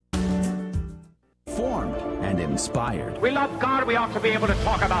and inspired. We love God, we ought to be able to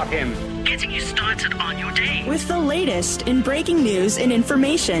talk about Him. Getting you started on your day. With the latest in breaking news and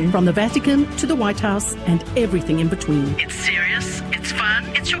information. From the Vatican to the White House and everything in between. It's serious, it's fun,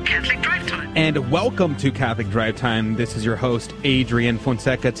 it's your Catholic Drive Time. And welcome to Catholic Drive Time. This is your host, Adrian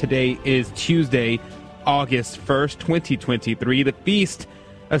Fonseca. Today is Tuesday, August 1st, 2023, the feast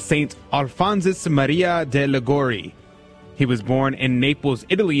of Saint Alphonsus Maria de Liguori. He was born in Naples,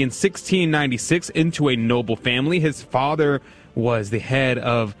 Italy in 1696 into a noble family. His father was the head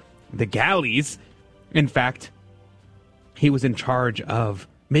of the galleys. In fact, he was in charge of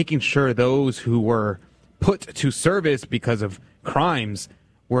making sure those who were put to service because of crimes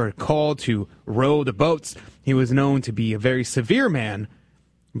were called to row the boats. He was known to be a very severe man,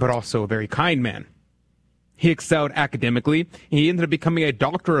 but also a very kind man. He excelled academically. He ended up becoming a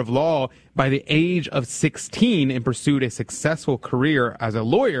doctor of law by the age of 16 and pursued a successful career as a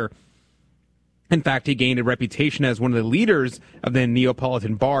lawyer. In fact, he gained a reputation as one of the leaders of the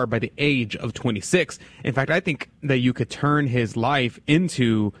Neapolitan bar by the age of 26. In fact, I think that you could turn his life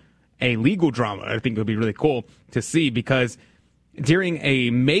into a legal drama. I think it would be really cool to see, because during a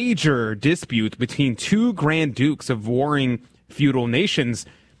major dispute between two grand dukes of warring feudal nations,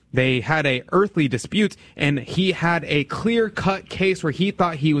 they had a earthly dispute, and he had a clear-cut case where he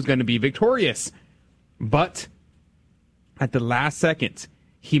thought he was going to be victorious. But at the last second,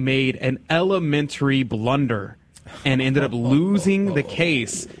 he made an elementary blunder and ended up losing the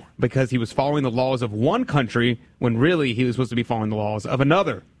case because he was following the laws of one country when really he was supposed to be following the laws of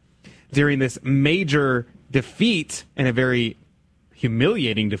another. During this major defeat, and a very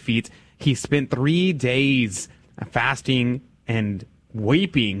humiliating defeat, he spent 3 days fasting and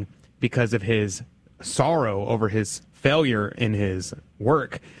weeping because of his sorrow over his failure in his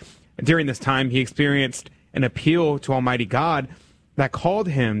work. During this time, he experienced an appeal to Almighty God that called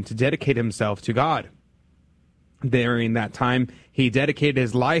him to dedicate himself to God. During that time, he dedicated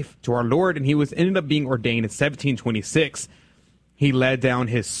his life to our Lord, and he ended up being ordained in 1726. He laid down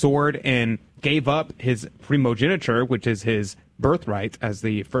his sword and gave up his primogeniture, which is his birthright as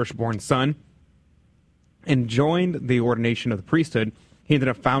the firstborn son, and joined the ordination of the priesthood. He ended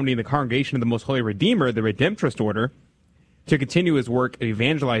up founding the Congregation of the Most Holy Redeemer, the Redemptorist Order, to continue his work of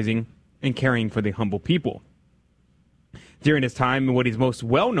evangelizing and caring for the humble people. During his time, what he's most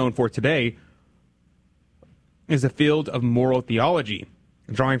well known for today is the field of moral theology,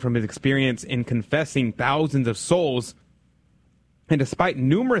 drawing from his experience in confessing thousands of souls. And despite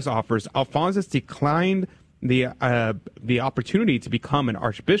numerous offers, Alphonsus declined the opportunity to become an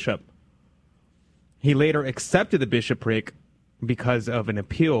archbishop. He later accepted the bishopric because of an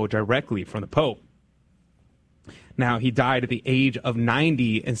appeal directly from the Pope. Now, he died at the age of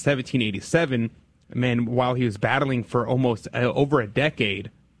 90 in 1787, and while he was battling for almost over a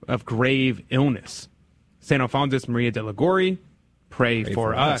decade of grave illness. St. Alphonsus Maria de Liguori, pray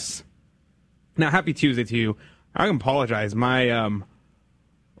for us. Now, happy Tuesday to you. I apologize. I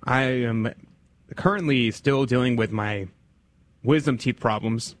am currently still dealing with my wisdom teeth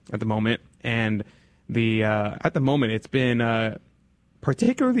problems at the moment, and at the moment, it's been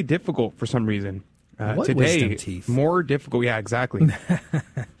particularly difficult for some reason. What today, wisdom teeth? More difficult. Yeah, exactly.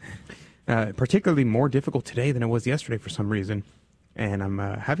 Particularly more difficult today than it was yesterday for some reason. And I'm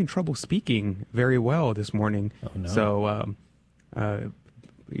having trouble speaking very well this morning. Oh, no. So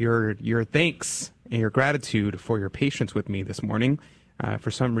your thanks and your gratitude for your patience with me this morning.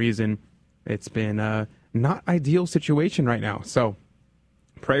 For some reason, it's been a not ideal situation right now. So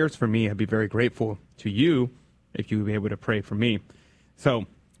prayers for me. I'd be very grateful to you if you would be able to pray for me. So,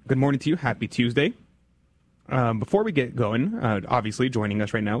 good morning to you. Happy Tuesday. Before we get going, obviously joining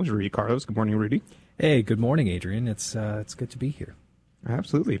us right now is Rudy Carlos. Good morning, Rudy. Hey, good morning, Adrian. It's good to be here.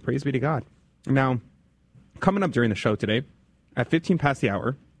 Absolutely. Praise be to God. Now, coming up during the show today, at 15 past the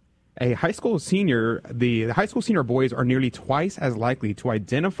hour, the high school senior boys are nearly twice as likely to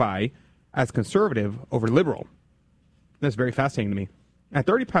identify as conservative over liberal. That's very fascinating to me. At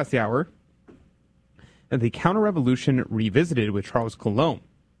 30 past the hour, the Counter-Revolution Revisited with Charles Coulomb,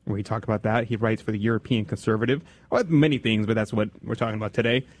 where he talked about that. He writes for the European Conservative. Well, many things, but that's what we're talking about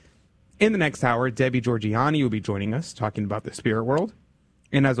today. In the next hour, Debbie Georgiani will be joining us, talking about the spirit world.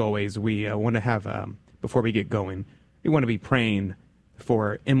 And as always, we want to have, before we get going, we want to be praying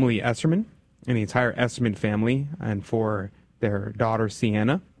for Emily Esserman and the entire Esserman family, and for their daughter,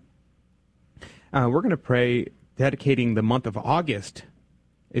 Sienna. We're going to pray, dedicating the month of August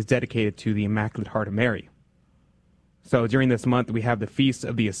is dedicated to the Immaculate Heart of Mary. So during this month, we have the Feast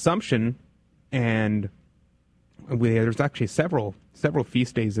of the Assumption, and there's actually several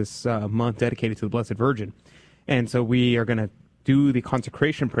feast days this month dedicated to the Blessed Virgin. And so we are going to do the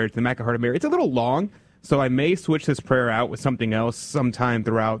consecration prayer to the Immaculate Heart of Mary. It's a little long, So I may switch this prayer out with something else sometime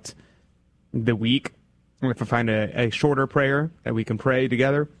throughout the week, if I find a shorter prayer that we can pray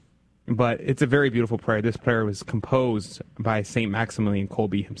together. But it's a very beautiful prayer. This prayer was composed by St. Maximilian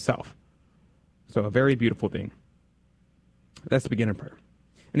Kolbe himself. So a very beautiful thing. Let's begin in prayer.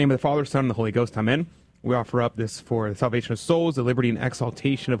 In the name of the Father, Son, and the Holy Ghost, amen. We offer up this for the salvation of souls, the liberty and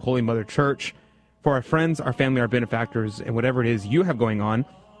exaltation of Holy Mother Church, for our friends, our family, our benefactors, and whatever it is you have going on,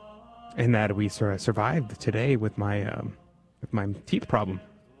 and that we survived today with my teeth problem.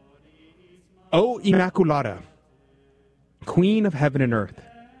 O Immaculata, Queen of heaven and earth,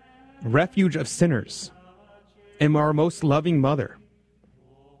 refuge of sinners, and our most loving mother,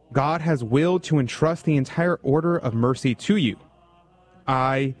 God has willed to entrust the entire order of mercy to you.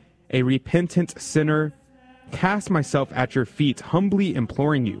 I, a repentant sinner, cast myself at your feet, humbly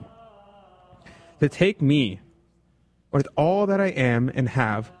imploring you to take me, with all that I am and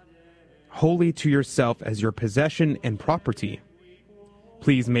have, wholly to yourself as your possession and property.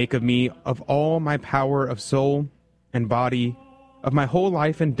 Please make of me, of all my power of soul and body, of my whole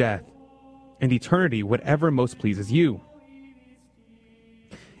life and death, and eternity, whatever most pleases you.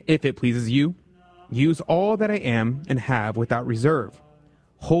 If it pleases you, use all that I am and have without reserve,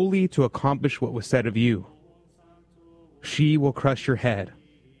 wholly to accomplish what was said of you. She will crush your head,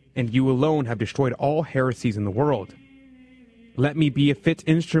 and you alone have destroyed all heresies in the world. Let me be a fit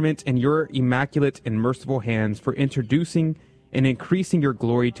instrument in your immaculate and merciful hands for introducing and increasing your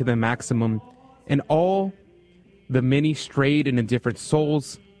glory to the maximum in all the many strayed and indifferent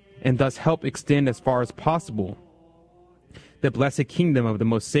souls, and thus help extend as far as possible the blessed kingdom of the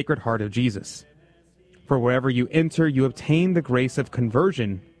most sacred heart of Jesus. For wherever you enter, you obtain the grace of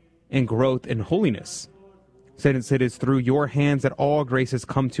conversion and growth in holiness, since it is through your hands that all graces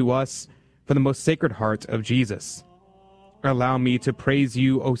come to us for the most sacred heart of Jesus. Allow me to praise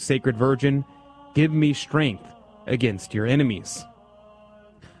you, O Sacred Virgin. Give me strength against your enemies.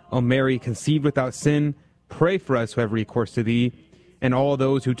 O Mary, conceived without sin, pray for us who have recourse to thee, and all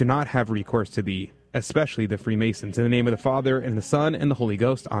those who do not have recourse to thee, especially the Freemasons. In the name of the Father, and the Son, and the Holy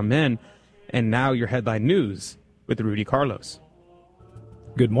Ghost. Amen. And now your headline news with Rudy Carlos.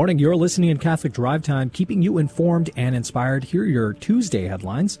 Good morning. You're listening in Catholic Drive Time, keeping you informed and inspired. Here are your Tuesday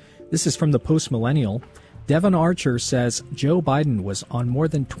headlines. This is from the Post Millennial. Devon Archer says Joe Biden was on more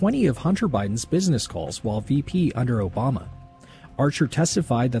than 20 of Hunter Biden's business calls while VP under Obama. Archer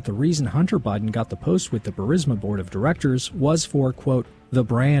testified that the reason Hunter Biden got the post with the Burisma Board of Directors was for, quote, the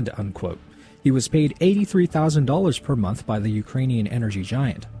brand, unquote. He was paid $83,000 per month by the Ukrainian energy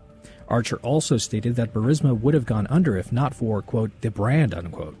giant. Archer also stated that Burisma would have gone under if not for, quote, the brand,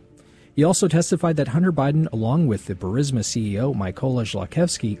 unquote. He also testified that Hunter Biden, along with the Burisma CEO Mykola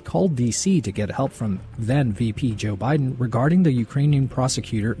Zlochevsky, called D.C. to get help from then VP Joe Biden regarding the Ukrainian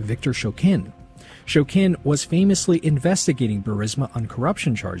prosecutor Viktor Shokin. Shokin was famously investigating Burisma on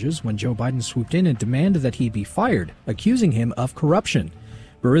corruption charges when Joe Biden swooped in and demanded that he be fired, accusing him of corruption.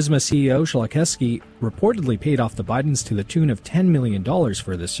 Burisma CEO Zlochevsky reportedly paid off the Bidens to the tune of $10 million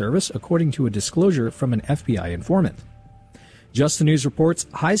for this service, according to a disclosure from an FBI informant. Just the News reports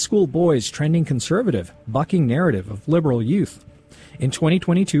high school boys trending conservative, bucking narrative of liberal youth. In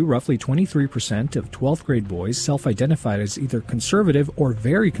 2022, roughly 23% of 12th grade boys self-identified as either conservative or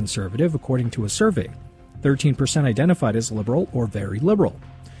very conservative, according to a survey. 13% identified as liberal or very liberal.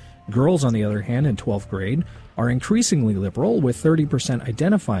 Girls, on the other hand, in 12th grade are increasingly liberal, with 30%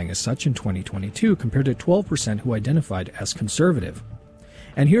 identifying as such in 2022 compared to 12% who identified as conservative.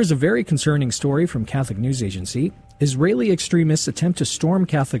 And here's a very concerning story from Catholic News Agency. Israeli extremists attempt to storm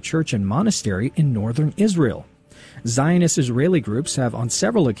Catholic church and monastery in northern Israel. Zionist Israeli groups have on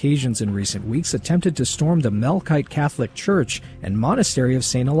several occasions in recent weeks attempted to storm the Melkite Catholic Church and monastery of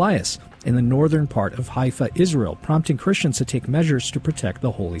St. Elias in the northern part of Haifa, Israel, prompting Christians to take measures to protect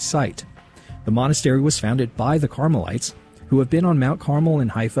the holy site. The monastery was founded by the Carmelites, who have been on Mount Carmel in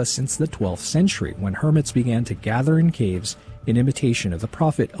Haifa since the 12th century, when hermits began to gather in caves in imitation of the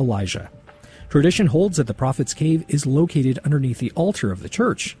prophet Elijah. Tradition holds that the prophet's cave is located underneath the altar of the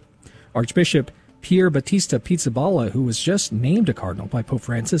church. Archbishop Pier Battista Pizzaballa, who was just named a cardinal by Pope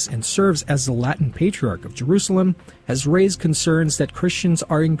Francis and serves as the Latin Patriarch of Jerusalem, has raised concerns that Christians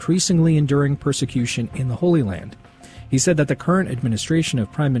are increasingly enduring persecution in the Holy Land. He said that the current administration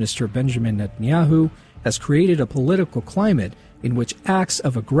of Prime Minister Benjamin Netanyahu has created a political climate in which acts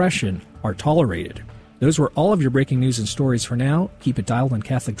of aggression are tolerated. Those were all of your breaking news and stories for now. Keep it dialed on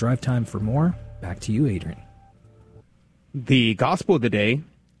Catholic Drive Time for more. Back to you, Adrian. The Gospel of the day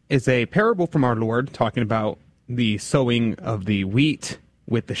is a parable from our Lord talking about the sowing of the wheat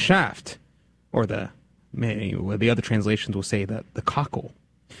with the shaft, or the other translations will say that the cockle.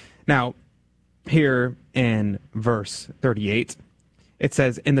 Now, here in verse 38, it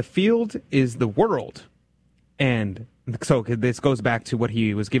says, "In the field is the world." And so this goes back to what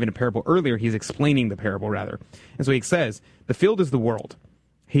he was given a parable earlier. He's explaining the parable, rather. And so he says, the field is the world.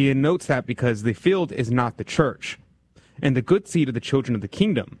 He notes that because the field is not the church. And the good seed of the children of the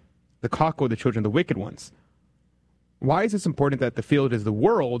kingdom, the cockle of the children of the wicked ones. Why is this important that the field is the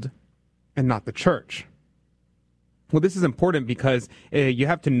world and not the church? Well, this is important because you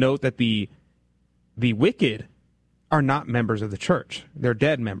have to note that the wicked are not members of the church. They're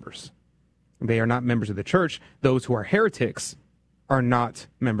dead members. They are not members of the church. Those who are heretics are not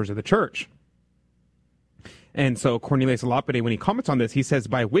members of the church. And so Cornelius a Lapide, when he comments on this, he says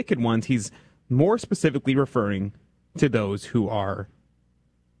by wicked ones, he's more specifically referring to those who are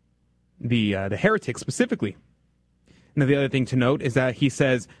the heretics specifically. Now, the other thing to note is that he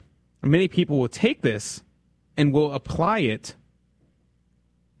says many people will take this and will apply it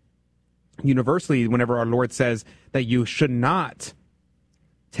universally whenever our Lord says that you should not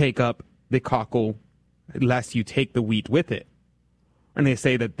take up the cockle lest you take the wheat with it. And they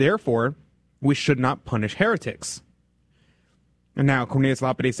say that therefore we should not punish heretics. And now Cornelius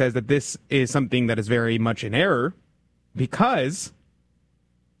Lapide says that this is something that is very much in error, because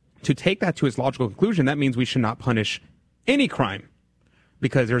to take that to its logical conclusion, that means we should not punish any crime,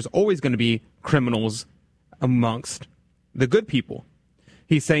 because there's always going to be criminals amongst the good people.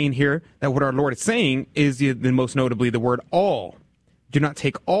 He's saying here that what our Lord is saying is the most notably the word all. Do not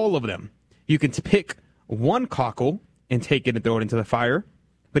take all of them. You can pick one cockle and take it and throw it into the fire,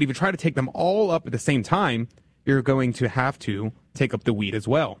 but if you try to take them all up at the same time, you're going to have to take up the wheat as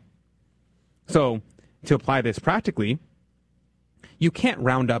well. So, to apply this practically, you can't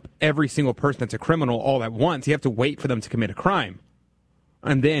round up every single person that's a criminal all at once. You have to wait for them to commit a crime,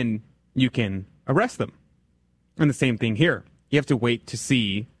 and then you can arrest them. And the same thing here. You have to wait to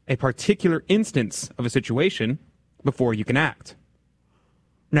see a particular instance of a situation before you can act.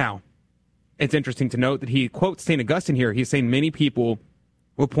 Now, it's interesting to note that he quotes St. Augustine here. He's saying many people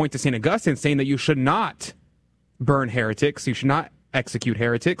will point to St. Augustine saying that you should not burn heretics, you should not execute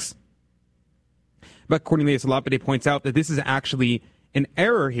heretics. But Cornelius Lapide points out that this is actually an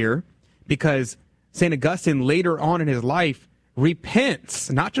error here, because St. Augustine later on in his life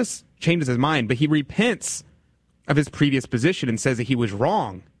repents, not just changes his mind, but he repents of his previous position and says that he was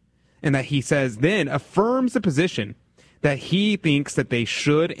wrong. And that he says then affirms the position that he thinks that they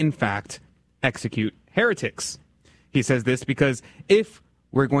should in fact execute heretics. He says this because if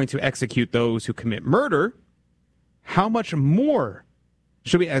we're going to execute those who commit murder, how much more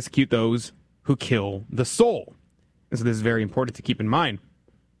should we execute those who kill the soul? And so this is very important to keep in mind.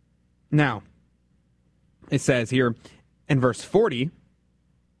 Now, it says here in verse 40,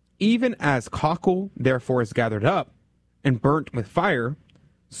 even as cockle therefore is gathered up and burnt with fire,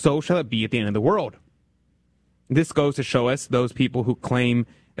 so shall it be at the end of the world. This goes to show us, those people who claim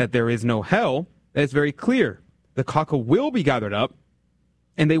that there is no hell, that it's very clear. The cockle will be gathered up,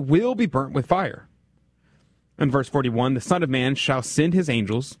 and they will be burnt with fire. In verse 41, the Son of Man shall send his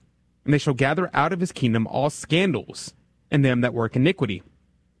angels, and they shall gather out of his kingdom all scandals, and them that work iniquity.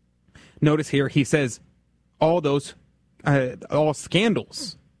 Notice here, he says, all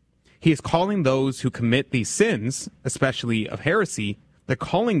scandals. He is calling those who commit these sins, especially of heresy, they're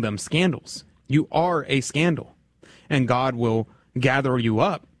calling them scandals. You are a scandal. And God will gather you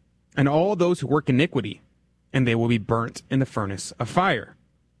up, and all those who work iniquity, and they will be burnt in the furnace of fire.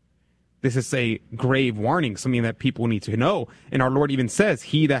 This is a grave warning, something that people need to know. And our Lord even says,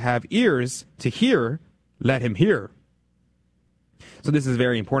 he that have ears to hear, let him hear. So this is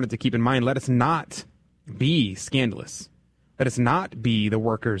very important to keep in mind. Let us not be scandalous. Let us not be the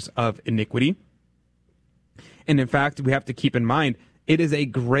workers of iniquity. And in fact, we have to keep in mind, it is a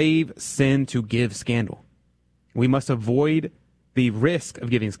grave sin to give scandal. We must avoid the risk of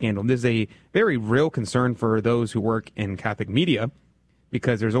giving scandal. This is a very real concern for those who work in Catholic media,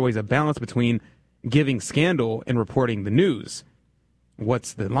 because there's always a balance between giving scandal and reporting the news.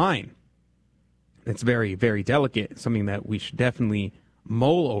 What's the line? It's very, very delicate, something that we should definitely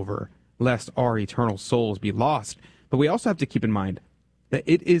mull over, lest our eternal souls be lost. But we also have to keep in mind that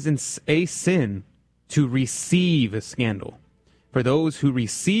it is a sin to receive a scandal. For those who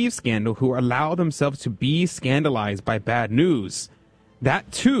receive scandal, who allow themselves to be scandalized by bad news, that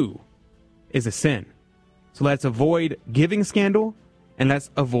too is a sin. So let's avoid giving scandal, and let's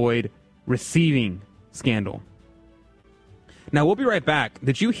avoid receiving scandal. Now, we'll be right back.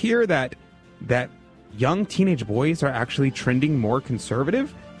 Did you hear that young teenage boys are actually trending more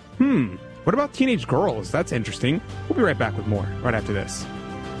conservative? What about teenage girls? That's interesting. We'll be right back with more right after this.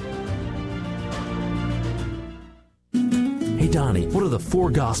 Hey, Donnie, what are the 4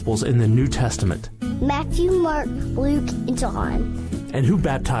 Gospels in the New Testament? Matthew, Mark, Luke, and John. And who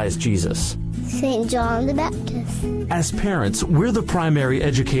baptized Jesus? St. John the Baptist. As parents, we're the primary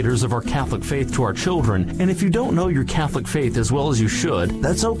educators of our Catholic faith to our children, and if you don't know your Catholic faith as well as you should,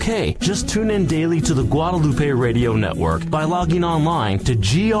 that's okay. Just tune in daily to the Guadalupe Radio Network by logging online to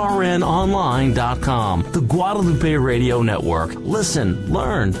grnonline.com. The Guadalupe Radio Network. Listen,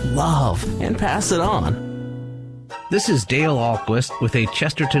 learn, love, and pass it on. This is Dale Ahlquist with a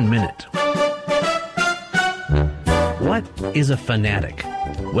Chesterton Minute. What is a fanatic?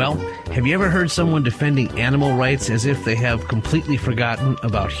 Well, have you ever heard someone defending animal rights as if they have completely forgotten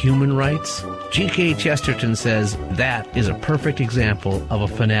about human rights? G.K. Chesterton says that is a perfect example of a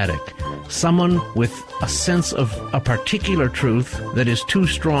fanatic. Someone with a sense of a particular truth that is too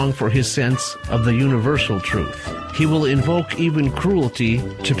strong for his sense of the universal truth. He will invoke even cruelty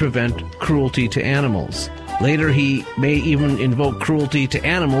to prevent cruelty to animals. Later, he may even invoke cruelty to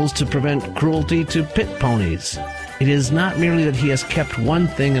animals to prevent cruelty to pit ponies. It is not merely that he has kept one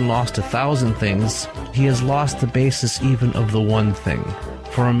thing and lost 1,000 things. He has lost the basis even of the one thing.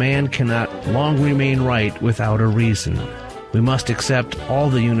 For a man cannot long remain right without a reason. We must accept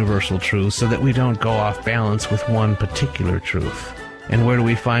all the universal truths so that we don't go off balance with one particular truth. And where do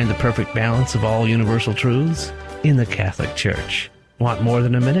we find the perfect balance of all universal truths? In the Catholic Church. Want more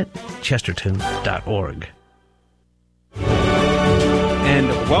than a minute? Chesterton.org. And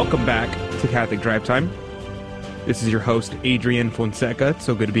welcome back to Catholic Drive Time. This is your host, Adrian Fonseca. It's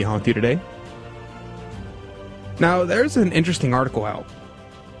so good to be on with you today. Now, there's an interesting article out.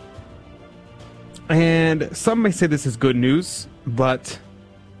 And some may say this is good news, but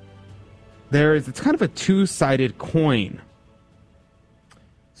it's kind of a two-sided coin.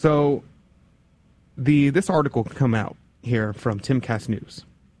 So, this article can come out here from Timcast News.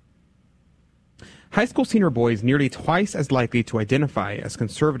 High school senior boys nearly twice as likely to identify as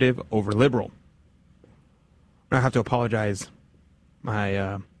conservative over liberal. I have to apologize.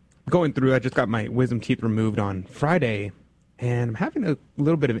 I just got my wisdom teeth removed on Friday, and I'm having a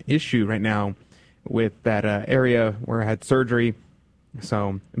little bit of an issue right now with that area where I had surgery.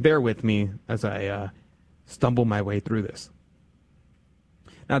 So bear with me as I stumble my way through this.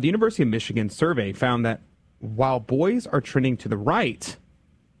 Now, the University of Michigan survey found that while boys are trending to the right,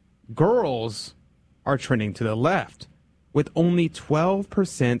 girls are trending to the left, with only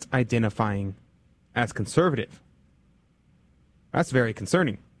 12% identifying as conservative. That's very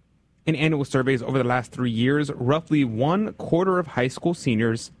concerning. In annual surveys over the last 3 years, roughly 1/4 of high school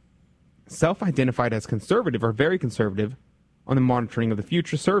seniors self-identified as conservative or very conservative on the Monitoring of the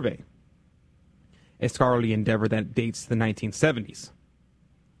Future survey, a scholarly endeavor that dates to the 1970s.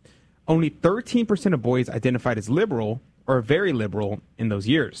 Only 13% of boys identified as liberal or very liberal in those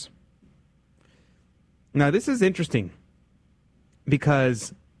years. Now, this is interesting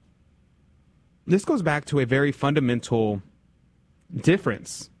because this goes back to a very fundamental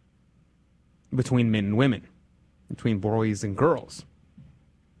difference between men and women, between boys and girls.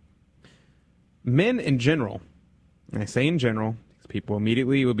 Men in general, and I say in general, because people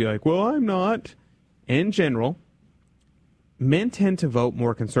immediately would be like, well, I'm not. In general, men tend to vote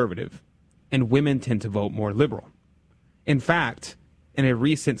more conservative, and women tend to vote more liberal. In fact, in a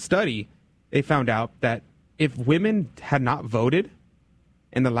recent study, they found out that if women had not voted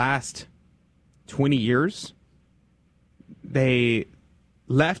in the last 20 years, the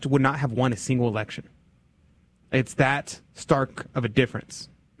left would not have won a single election. It's that stark of a difference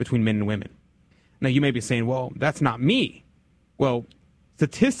between men and women. Now, you may be saying, well, that's not me. Well,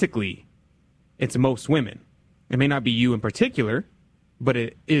 statistically, it's most women. It may not be you in particular, but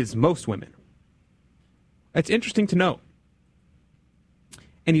it is most women. It's interesting to note.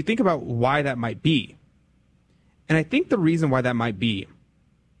 And you think about why that might be. And I think the reason why that might be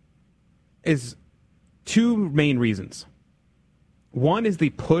is two main reasons. One is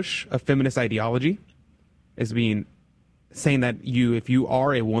the push of feminist ideology, as being saying that if you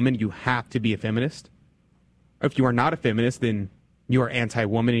are a woman, you have to be a feminist. Or if you are not a feminist, then you are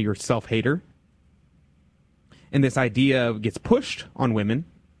anti-woman and you're a self-hater. And this idea gets pushed on women.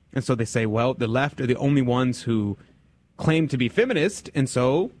 And so they say, well, the left are the only ones who claim to be feminist, and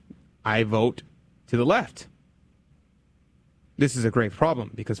so I vote to the left. This is a great problem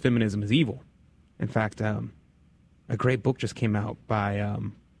because feminism is evil. In fact, a great book just came out by,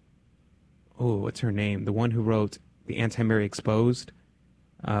 what's her name? The one who wrote The Anti-Mary Exposed,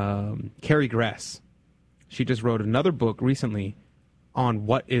 Carrie Gress. She just wrote another book recently on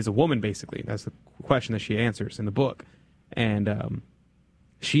what is a woman, basically. That's the question that she answers in the book. And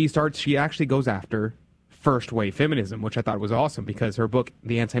she actually goes after first-wave feminism, which I thought was awesome because her book,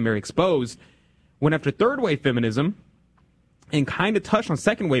 The Anti-Mary Exposed, went after third-wave feminism, and kind of touched on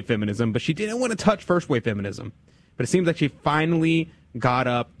second-wave feminism, but she didn't want to touch first-wave feminism. But it seems like she finally got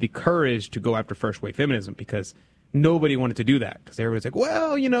up the courage to go after first-wave feminism because nobody wanted to do that. Because everybody's like,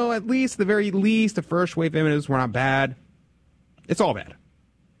 well, you know, at least, the very least, the first-wave feminists were not bad. It's all bad.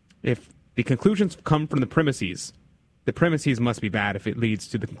 If the conclusions come from the premises must be bad if it leads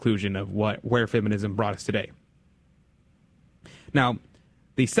to the conclusion of where feminism brought us today. Now,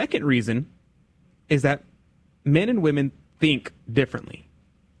 the second reason is that men and women think differently.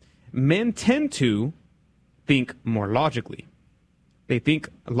 Men tend to think more logically. They think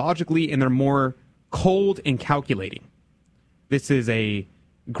logically and they're more cold and calculating. This is a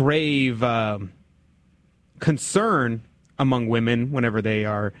grave concern among women when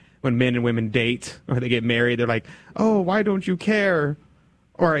men and women date or they get married. They're like, oh, why don't you care?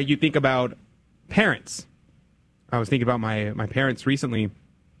 Or you think about parents. I was thinking about my parents recently.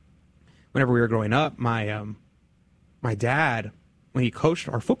 Whenever we were growing up, my dad, when he coached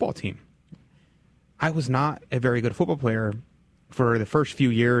our football team, I was not a very good football player for the first few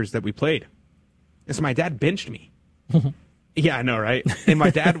years that we played. And so my dad benched me. Yeah, I know, right? And my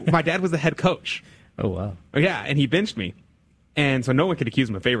dad was the head coach. Oh, wow. Yeah, and he benched me. And so no one could accuse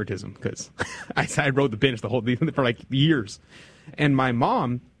him of favoritism because I rode the bench for like years. And my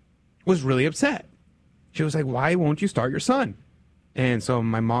mom was really upset. She was like, why won't you start your son? And so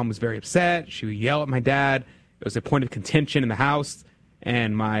my mom was very upset. She would yell at my dad. It was a point of contention in the house.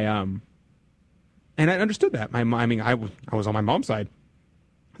 And and I understood that. I was on my mom's side.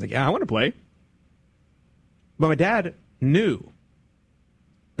 I was like, yeah, I want to play. But my dad knew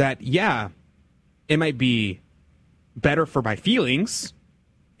that, yeah, it might be better for my feelings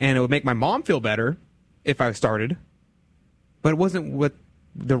and it would make my mom feel better if I started, but it wasn't what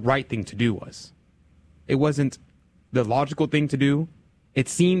the right thing to do was. It wasn't the logical thing to do. It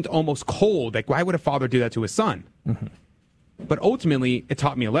seemed almost cold. Like, why would a father do that to his son? Mm-hmm. But ultimately, it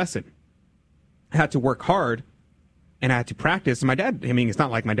taught me a lesson. I had to work hard and I had to practice. And my dad, it's not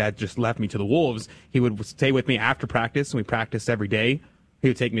like my dad just left me to the wolves. He would stay with me after practice and we practiced every day. He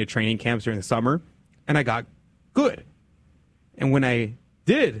would take me to training camps during the summer and I got good. And when I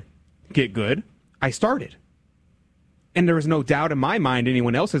did get good, I started. And there was no doubt in my mind,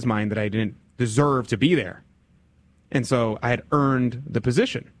 anyone else's mind, that I didn't deserve to be there. And so I had earned the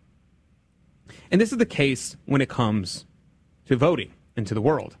position. And this is the case when it comes to voting into the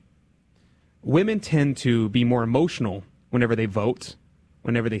world. Women tend to be more emotional whenever they vote,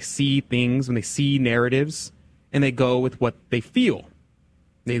 whenever they see things, when they see narratives, and they go with what they feel.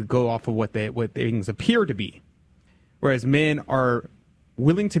 They go off of what things appear to be. Whereas men are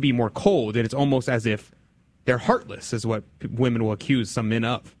willing to be more cold, and it's almost as if they're heartless, is what women will accuse some men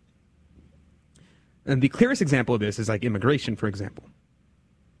of. And the clearest example of this is like immigration, for example.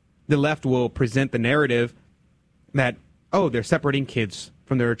 The left will present the narrative that, oh, they're separating kids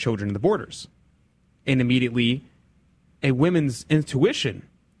from their children in the borders. And immediately, a woman's intuition,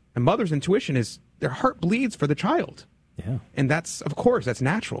 a mother's intuition is their heart bleeds for the child. Yeah. And that's, of course, that's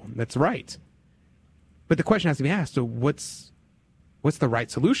natural. That's right. But the question has to be asked, so what's the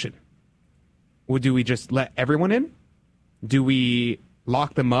right solution? Well, do we just let everyone in? Do we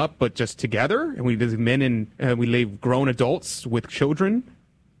lock them up, but just together? And we visit men and we leave grown adults with children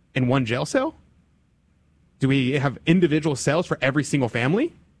in one jail cell? Do we have individual cells for every single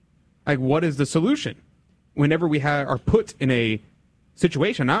family? Like, what is the solution? Whenever we are put in a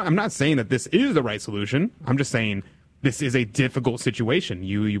situation, I'm not saying that this is the right solution. I'm just saying this is a difficult situation.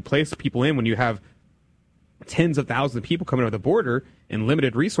 You place people in when you have tens of thousands of people coming over the border and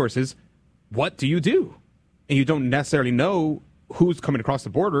limited resources. What do you do? And you don't necessarily know who's coming across the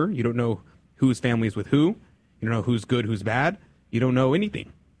border. You don't know whose family is with who. You don't know who's good, who's bad. You don't know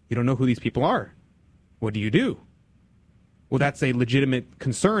anything. You don't know who these people are. What do you do? Well, that's a legitimate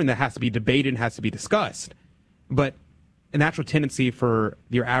concern that has to be debated and has to be discussed. But a natural tendency for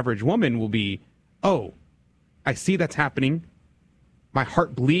your average woman will be, oh, I see that's happening. My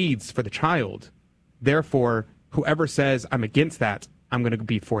heart bleeds for the child. Therefore, whoever says I'm against that, I'm going to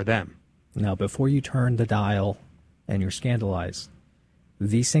be for them. Now, before you turn the dial and you're scandalized,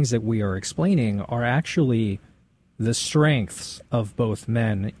 these things that we are explaining are actually the strengths of both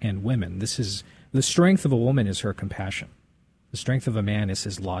men and women. This is the strength of a woman is her compassion. The strength of a man is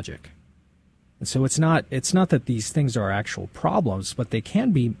his logic. And so it's not that these things are actual problems, but they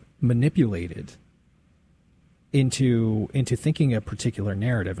can be manipulated into thinking a particular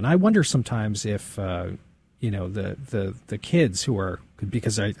narrative. And I wonder sometimes if the kids who are,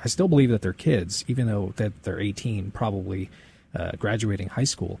 because I still believe that they're kids, even though that they're 18, probably graduating high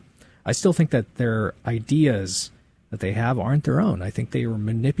school, I still think that their ideas that they have aren't their own. I think they were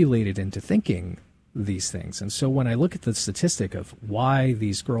manipulated into thinking these things. And so when I look at the statistic of why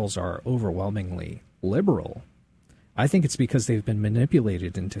these girls are overwhelmingly liberal, I think it's because they've been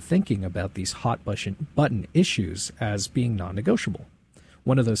manipulated into thinking about these hot button issues as being non-negotiable.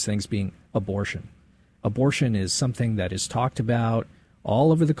 One of those things being abortion. Abortion is something that is talked about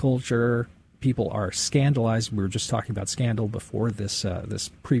all over the culture. People are scandalized. We were just talking about scandal before this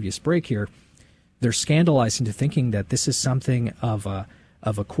previous break here. They're scandalized into thinking that this is something of a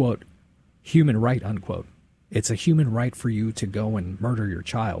quote, human right, unquote. It's a human right for you to go and murder your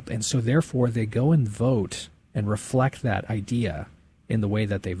child. And so therefore they go and vote and reflect that idea in the way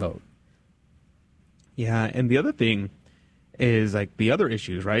that they vote. Yeah, and the other thing is like the other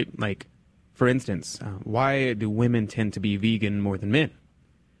issues, right? Like, for instance, why do women tend to be vegan more than men?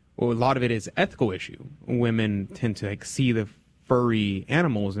 Well, a lot of it is ethical issue. Women tend to like see the furry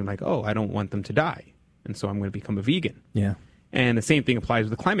animals and like, oh, I don't want them to die, and so I'm going to become a vegan. Yeah. And the same thing applies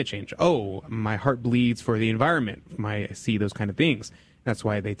with climate change. Oh, my heart bleeds for the environment. I see those kind of things. That's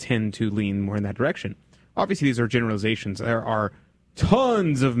why they tend to lean more in that direction. Obviously, these are generalizations. There are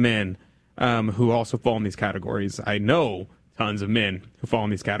tons of men who also fall in these categories. I know tons of men who fall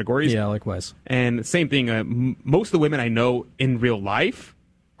in these categories. Yeah, likewise. And same thing. Most of the women I know in real life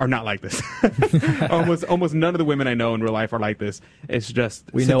are not like this. almost none of the women I know in real life are like this. It's just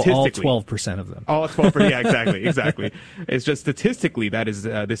we know all 12% of them. All 12%. Yeah, exactly. It's just statistically that is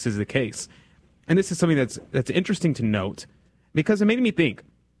this is the case, and this is something that's interesting to note because it made me think.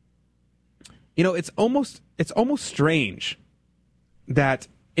 You know, it's almost strange that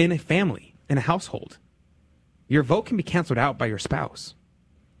in a family, in a household, your vote can be canceled out by your spouse.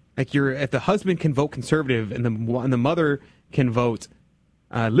 Like if the husband can vote conservative and the mother can vote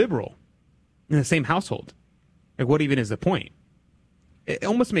liberal in the same household, like what even is the point? It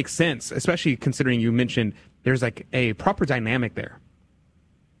almost makes sense, especially considering you mentioned there's like a proper dynamic there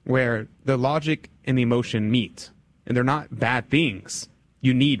where the logic and the emotion meet, and they're not bad things.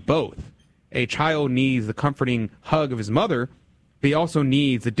 You need both. A child needs the comforting hug of his mother, but he also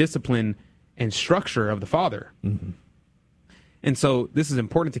needs the discipline and structure of the father. Mm-hmm. And so this is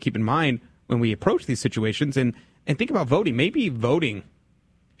important to keep in mind when we approach these situations and think about voting. Maybe voting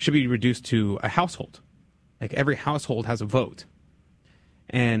should be reduced to a household. Like every household has a vote.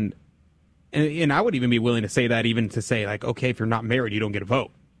 And I would even be willing to say that, even to say like, okay, if you're not married, you don't get a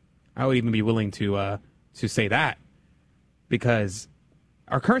vote. I would even be willing to say that, because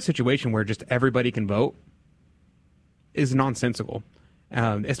our current situation where just everybody can vote is nonsensical,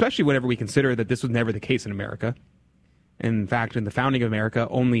 especially whenever we consider that this was never the case in America. In fact, in the founding of America,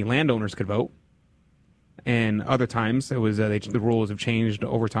 only landowners could vote. And other times, it was the rules have changed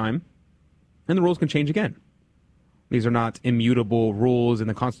over time, and the rules can change again. These are not immutable rules in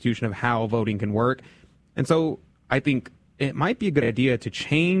the Constitution of how voting can work. And so I think it might be a good idea to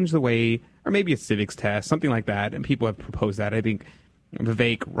change the way, or maybe a civics test, something like that. And people have proposed that. I think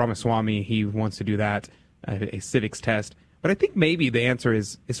Vivek Ramaswamy, he wants to do that, a civics test. But I think maybe the answer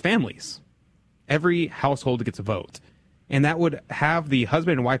is families. Every household gets a vote. And that would have the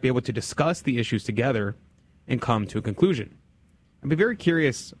husband and wife be able to discuss the issues together and come to a conclusion. I'd be very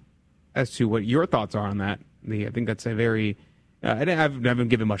curious as to what your thoughts are on that. I think that's a very... I haven't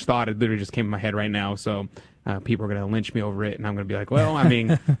given much thought. It literally just came in my head right now. So people are going to lynch me over it. And I'm going to be like, well, I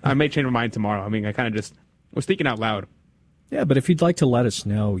mean, I may change my mind tomorrow. I mean, I kind of just was thinking out loud. Yeah, but if you'd like to let us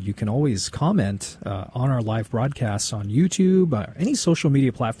know, you can always comment on our live broadcasts on YouTube, any social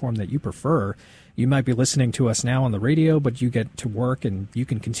media platform that you prefer. You might be listening to us now on the radio, but you get to work and you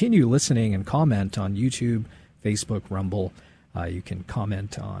can continue listening and comment on YouTube, Facebook, Rumble. You can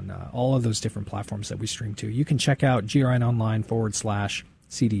comment on all of those different platforms that we stream to. You can check out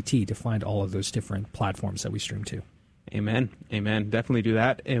grnonline.com/CDT to find all of those different platforms that we stream to. Amen. Amen. Definitely do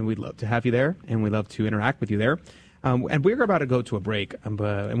that. And we'd love to have you there, and we'd love to interact with you there. And we're about to go to a break. And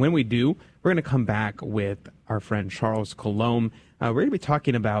when we do, we're going to come back with our friend Charles Colomb. We're going to be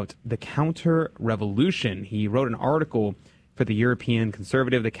talking about the counter-revolution. He wrote an article for the European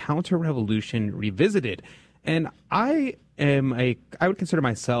Conservative, The Counter-Revolution Revisited. And I would consider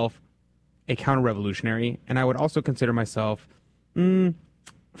myself a counter-revolutionary, and I would also consider myself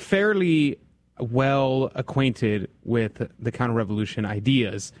fairly well acquainted with the counter-revolution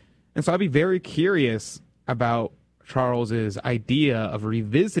ideas. And so I'd be very curious about Charles's idea of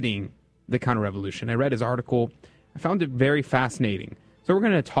revisiting the counter-revolution. I read his article. I found it very fascinating. So we're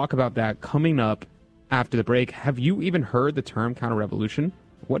going to talk about that coming up after the break. Have you even heard the term counter-revolution?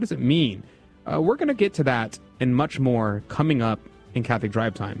 What does it mean? We're going to get to that and much more coming up in Catholic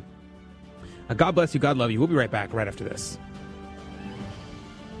Drive Time. God bless you. God love you. We'll be right back right after this.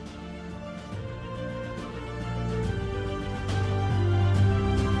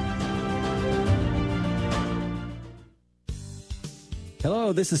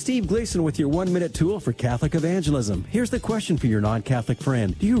 Hello, this is Steve Gleason with your 1-minute tool for Catholic evangelism. Here's the question for your non-Catholic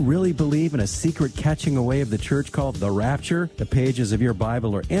friend. Do you really believe in a secret catching away of the church called the rapture? The pages of your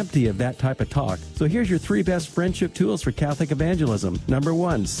Bible are empty of that type of talk. So here's your 3 best friendship tools for Catholic evangelism. Number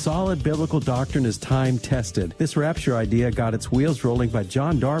 1, solid biblical doctrine is time-tested. This rapture idea got its wheels rolling by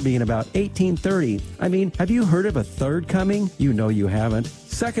John Darby in about 1830. I mean, have you heard of a third coming? You know you haven't.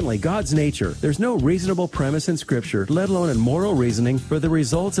 Secondly, God's nature. There's no reasonable premise in Scripture, let alone in moral reasoning, for the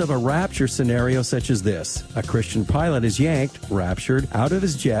results of a rapture scenario such as this. A Christian pilot is yanked, raptured, out of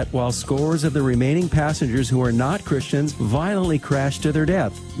his jet, while scores of the remaining passengers who are not Christians violently crash to their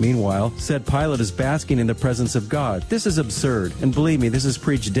death. Meanwhile, said pilot is basking in the presence of God. This is absurd, and believe me, this is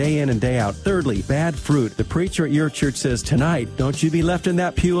preached day in and day out. Thirdly, bad fruit. The preacher at your church says, tonight, don't you be left in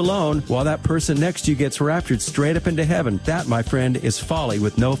that pew alone while that person next to you gets raptured straight up into heaven. That, my friend, is folly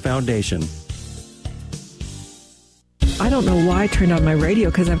with no foundation. I don't know why I turned on my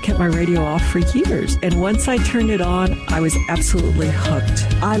radio, because I've kept my radio off for years. And once I turned it on, I was absolutely hooked.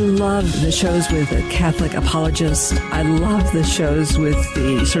 I love the shows with a Catholic apologist. I love the shows with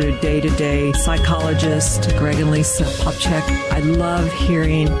the sort of day-to-day psychologist, Greg and Lisa Popchak. I love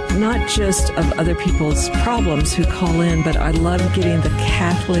hearing not just of other people's problems who call in, but I love getting the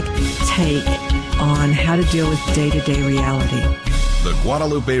Catholic take on how to deal with day-to-day reality. The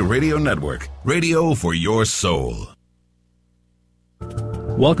Guadalupe Radio Network, radio for your soul.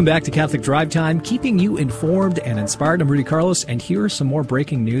 Welcome back to Catholic Drive Time, keeping you informed and inspired. I'm Rudy Carlos, and here are some more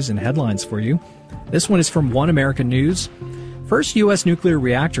breaking news and headlines for you. This one is from One American News. First U.S. nuclear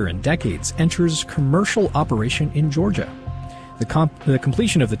reactor in decades enters commercial operation in Georgia. The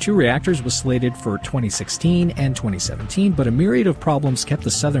completion of the 2 reactors was slated for 2016 and 2017, but a myriad of problems kept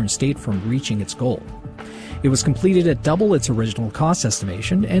the southern state from reaching its goal. It was completed at double its original cost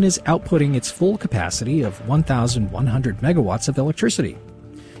estimation and is outputting its full capacity of 1,100 megawatts of electricity.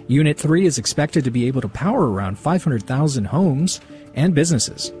 Unit 3 is expected to be able to power around 500,000 homes and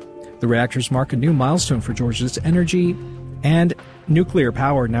businesses. The reactors mark a new milestone for Georgia's energy, and nuclear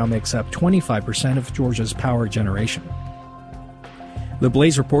power now makes up 25% of Georgia's power generation. The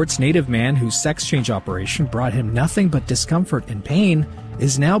Blaze reports native man whose sex change operation brought him nothing but discomfort and pain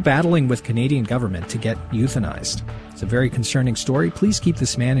is now battling with Canadian government to get euthanized. It's a very concerning story. Please keep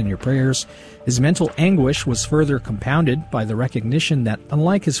this man in your prayers. His mental anguish was further compounded by the recognition that,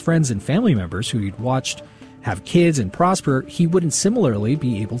 unlike his friends and family members who he'd watched have kids and prosper, he wouldn't similarly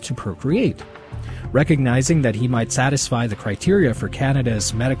be able to procreate. Recognizing that he might satisfy the criteria for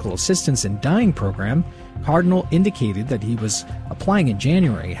Canada's Medical Assistance in Dying program, Cardinal indicated that he was applying in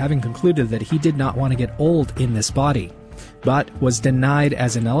January, having concluded that he did not want to get old in this body, but was denied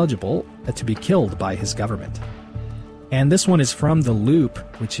as ineligible to be killed by his government. And this one is from The Loop,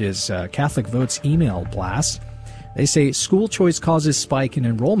 which is Catholic Vote's email blast. They say school choice causes spike in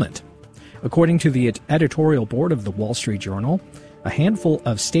enrollment. According to the editorial board of the Wall Street Journal, a handful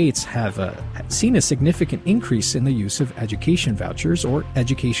of states have seen a significant increase in the use of education vouchers or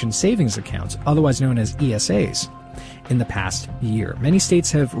education savings accounts, otherwise known as ESAs, in the past year. Many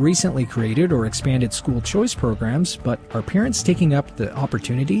states have recently created or expanded school choice programs, but are parents taking up the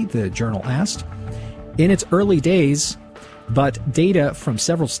opportunity, the journal asked? In its early days, but data from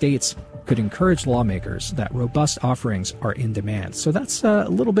several states could encourage lawmakers that robust offerings are in demand. So that's a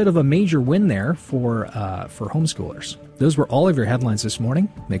little bit of a major win there for homeschoolers. Those were all of your headlines this morning.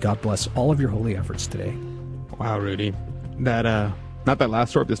 May God bless all of your holy efforts today. Wow, Rudy. That, not that last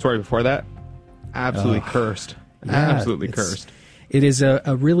story, but the story before that, absolutely cursed. Yeah, absolutely cursed. It is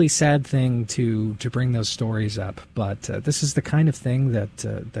a really sad thing to bring those stories up, but this is the kind of thing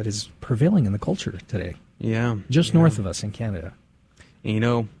that is prevailing in the culture today. Yeah. Just north of us in Canada. And you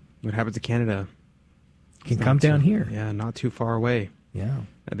know, what happens to Canada can come down here. Yeah, not too far away. Yeah.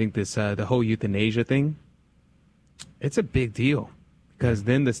 I think this the whole euthanasia thing, it's a big deal because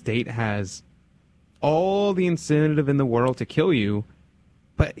then the state has all the incentive in the world to kill you.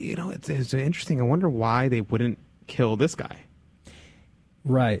 But, you know, it's interesting. I wonder why they wouldn't kill this guy.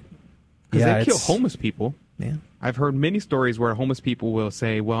 Right. Because they kill homeless people. Yeah. I've heard many stories where homeless people will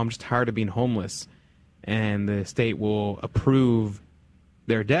say, well, I'm just tired of being homeless. And the state will approve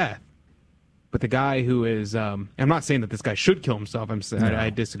their death. But the guy who is, I'm not saying that this guy should kill himself.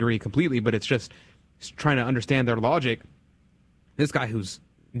 I disagree completely, but it's just trying to understand their logic. This guy who's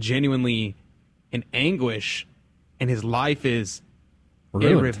genuinely in anguish and his life is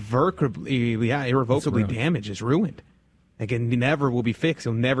irrevocably damaged, is ruined. Like, it never will be fixed.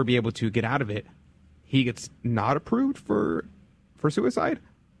 He'll never be able to get out of it. He gets not approved for suicide.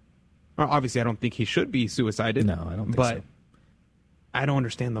 Obviously, I don't think he should be suicided. No, I don't think so. But I don't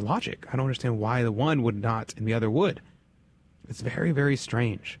understand the logic. I don't understand why the one would not and the other would. It's very, very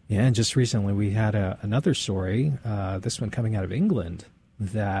strange. Yeah, and just recently we had another story, this one coming out of England,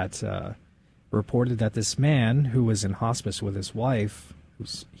 that reported that this man who was in hospice with his wife,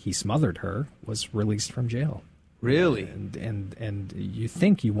 he smothered her, was released from jail. Really? And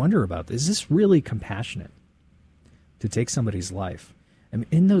you wonder about this. Is this really compassionate to take somebody's life? I mean,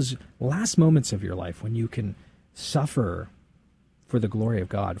 in those last moments of your life when you can suffer for the glory of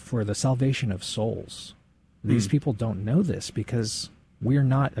God, for the salvation of souls, these people don't know this because we're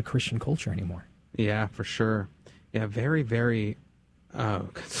not a Christian culture anymore. Yeah, for sure. Yeah, very, very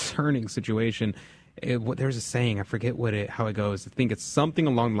concerning situation. There's a saying, I forget how it goes. I think it's something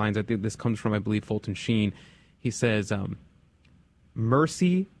along the lines, I think this comes from, I believe, Fulton Sheen. He says,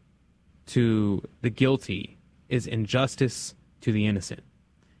 mercy to the guilty is injustice to the innocent.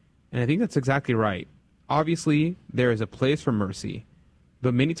 And I think that's exactly right. Obviously, there is a place for mercy,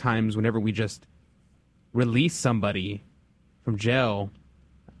 but many times whenever we just release somebody from jail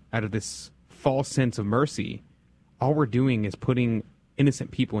out of this false sense of mercy, all we're doing is putting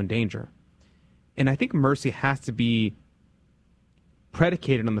innocent people in danger. And I think mercy has to be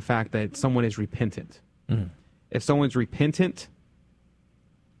predicated on the fact that someone is repentant. If someone's repentant,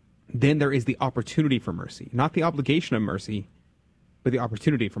 then there is the opportunity for mercy. Not the obligation of mercy, but the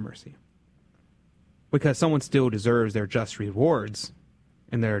opportunity for mercy. Because someone still deserves their just rewards,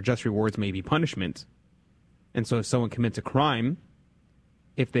 and their just rewards may be punishment. And so if someone commits a crime,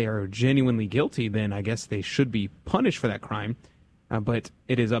 if they are genuinely guilty, then I guess they should be punished for that crime. But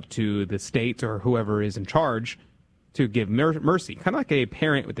it is up to the state or whoever is in charge to give mercy, kind of like a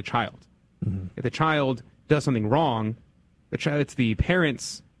parent with a child. If the child does something wrong, it's the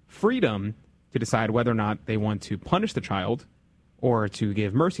parent's freedom to decide whether or not they want to punish the child or to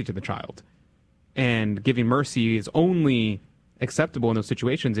give mercy to the child. And giving mercy is only acceptable in those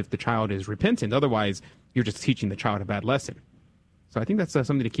situations if the child is repentant. Otherwise, you're just teaching the child a bad lesson. So I think that's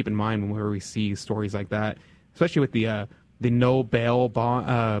something to keep in mind whenever we see stories like that, especially with the no bail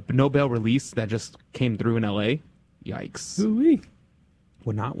release that just came through in L.A. Yikes. Ooh-wee.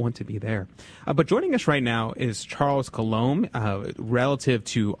 Would not want to be there. But joining us right now is Charles Colomb. Relative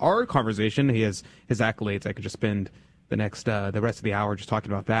to our conversation, he has his accolades. I could just spend the rest of the hour just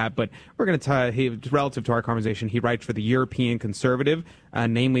talking about that. But we're going to relative to our conversation, he writes for the European Conservative,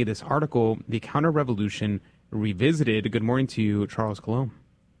 namely this article, The Counter-Revolution Revisited. Good morning to you, Charles Colomb.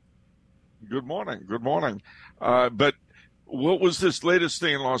 Good morning. Good morning. But what was this latest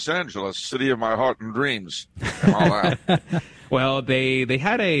thing in Los Angeles, city of my heart and dreams, and all that? Well, they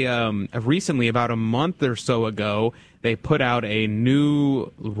had recently, about a month or so ago, they put out a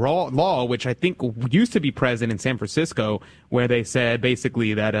new law, which I think used to be present in San Francisco, where they said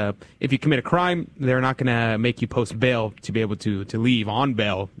basically that if you commit a crime, they're not going to make you post bail to be able to leave on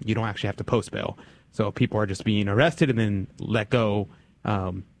bail. You don't actually have to post bail. So people are just being arrested and then let go.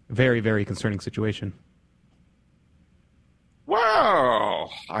 Very, very concerning situation. Well,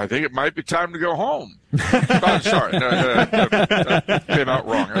 I think it might be time to go home. Oh, sorry, that came out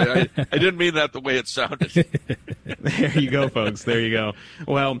wrong. I didn't mean that the way it sounded. There you go, folks. There you go.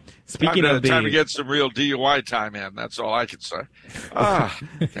 Well, speaking of time to get some real DUI time in. That's all I can say.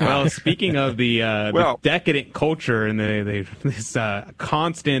 Well, speaking of the decadent culture and this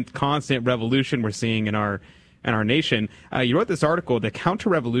constant revolution we're seeing in our nation, you wrote this article, The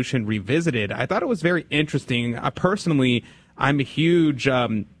Counter-Revolution Revisited. I thought it was very interesting. Personally, I'm a huge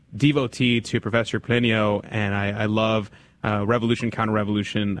devotee to Professor Plinio, and I love Revolution,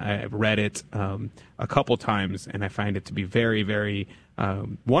 Counter-Revolution. I've read it a couple times, and I find it to be very, very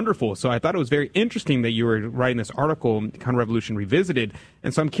wonderful. So I thought it was very interesting that you were writing this article, Counter-Revolution Revisited.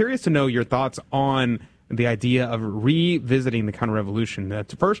 And so I'm curious to know your thoughts on the idea of revisiting the counter-revolution.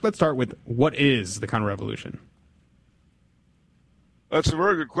 First, let's start with what is the counter-revolution? That's a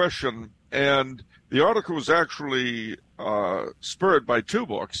very good question. And the article was actually spurred by two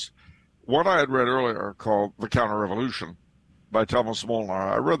books. One I had read earlier called The Counter-Revolution by Thomas Molnar.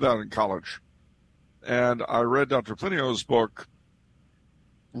 I read that in college. And I read Dr. Plinio's book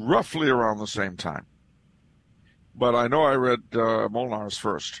roughly around the same time. But I know I read Molnar's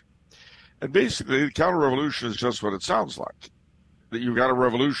first. And basically, the counter-revolution is just what it sounds like. That you've got a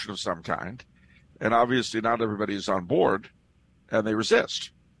revolution of some kind, and obviously not everybody is on board, and they resist,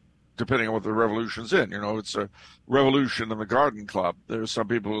 depending on what the revolution's in. You know, it's a revolution in the garden club. There's some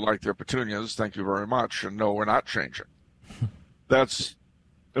people who like their petunias, thank you very much, and no, we're not changing. That's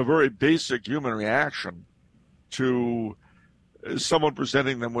a very basic human reaction to someone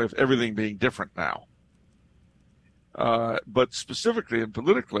presenting them with everything being different now. But specifically and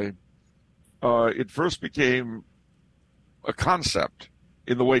politically, it first became a concept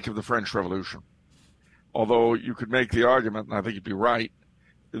in the wake of the French Revolution. although you could make the argument, and I think you'd be right,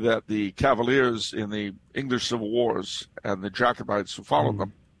 that the Cavaliers in the English Civil Wars and the Jacobites who followed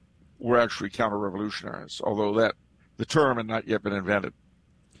them were actually counter-revolutionaries, although the term had not yet been invented.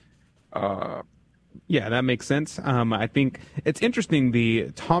 Yeah, that makes sense. I think it's interesting.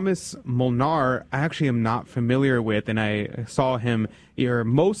 The Thomas Molnar, I actually am not familiar with, and I saw him. You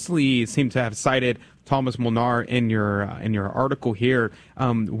mostly seem to have cited Thomas Molnar in your article here.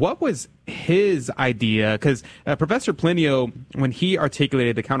 What was his idea? Because Professor Plinio, when he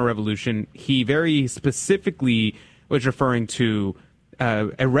articulated the counter-revolution, he very specifically was referring to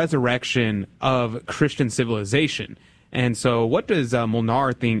a resurrection of Christian civilization. And so what does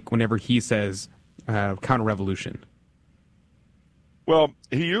Molnar think whenever he says counter-revolution? Well,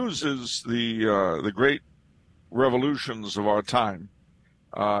 he uses the great revolutions of our time.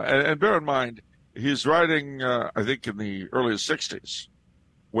 And bear in mind, he's writing, I think, in the early 60s,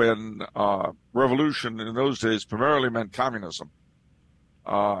 when revolution in those days primarily meant communism.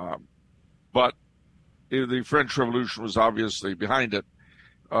 But the French Revolution was obviously behind it.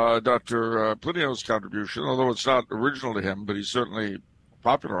 Dr. Plinio's contribution, although it's not original to him, but he certainly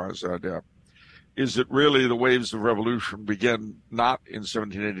popularized the idea, is that really the waves of revolution begin not in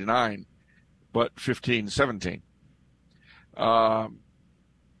 1789, but 1517.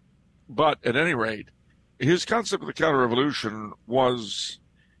 But at any rate, his concept of the counter-revolution was,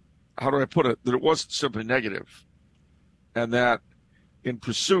 how do I put it, that it wasn't simply negative, and that in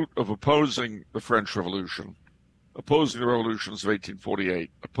pursuit of opposing the French Revolution, opposing the revolutions of 1848,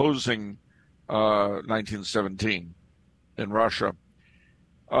 opposing 1917 in Russia,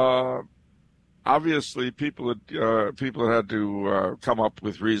 obviously people had to come up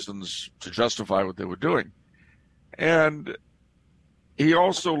with reasons to justify what they were doing. And he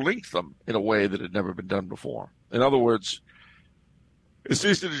also linked them in a way that had never been done before. In other words, it's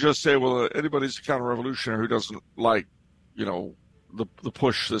easy to just say, well, anybody's a counter-revolutionary who doesn't like, the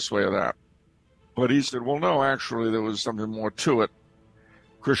push this way or that. But he said, well, no, actually, there was something more to it.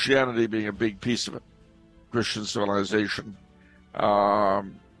 Christianity being a big piece of it, Christian civilization. But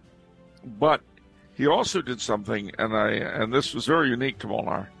he also did something, and this was very unique to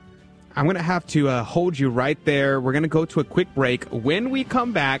Molnar. I'm going to have to hold you right there. We're going to go to a quick break. When we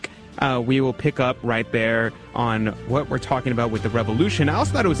come back, we will pick up right there on what we're talking about with the revolution. I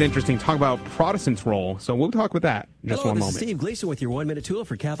also thought it was interesting to talk about Protestants' role, so we'll talk with that in just one moment. This is Steve Gleason with your 1-minute tool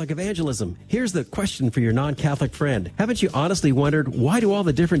for Catholic evangelism. Here's the question for your non-Catholic friend. Haven't you honestly wondered, why do all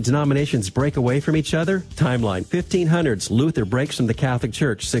the different denominations break away from each other? Timeline: 1500s, Luther breaks from the Catholic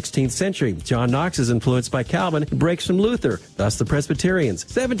Church. 16th century, John Knox is influenced by Calvin and breaks from Luther, thus the Presbyterians.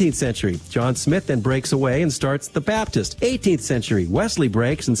 17th century, John Smith then breaks away and starts the Baptist. 18th century, Wesley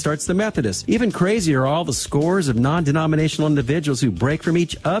breaks and starts the Methodist. Even crazier are all the scores of non-denominational individuals who break from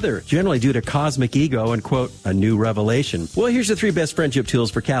each other, generally due to cosmic ego and, quote, a new revelation. Well, here's the 3 best friendship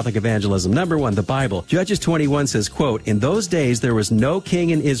tools for Catholic evangelism. Number 1, the Bible. Judges 21 says, quote, in those days there was no king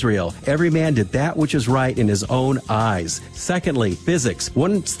in Israel. Every man did that which is right in his own eyes. Secondly, physics.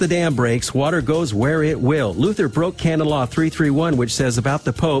 Once the dam breaks, water goes where it will. Luther broke Canon Law 331, which says about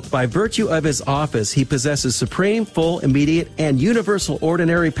the Pope, by virtue of his office, he possesses supreme, full, immediate, and universal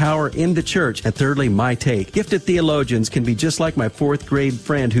ordinary power in the church. And thirdly, my take. Gifted theologians can be just like my 4th grade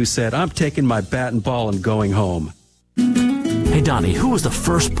friend who said, I'm taking my bat and ball and going home. Hey, Donnie, who was the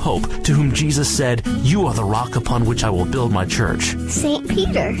first pope to whom Jesus said, you are the rock upon which I will build my church? St.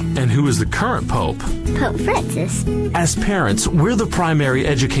 Peter. And who is the current pope? Pope Francis. As parents, we're the primary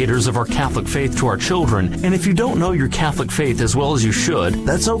educators of our Catholic faith to our children. And if you don't know your Catholic faith as well as you should,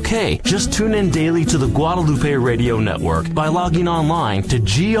 that's okay. Just tune in daily to the Guadalupe Radio Network by logging online to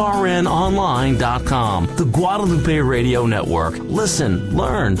grnonline.com. The Guadalupe Radio Network. Listen,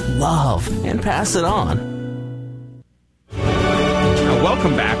 learn, love, and pass it on.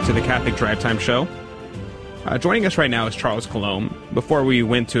 Welcome back to the Catholic Drive Time Show. Joining us right now is Charles Colomb. Before we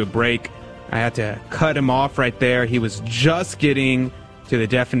went to a break, I had to cut him off right there. He was just getting to the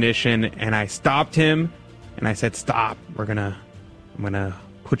definition, and I stopped him, and I said, stop. I'm gonna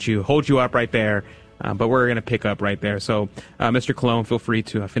hold you up right there, but we're gonna pick up right there. So, Mr. Colomb, feel free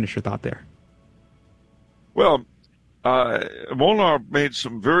to finish your thought there. Well, Molnar made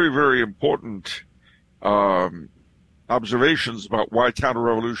some very, very important observations about why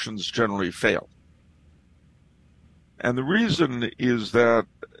counter-revolutions generally fail. And the reason is that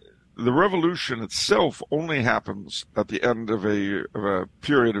the revolution itself only happens at the end of a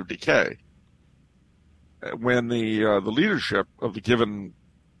period of decay, when the leadership of the given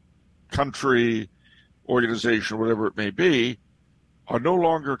country, organization, whatever it may be, are no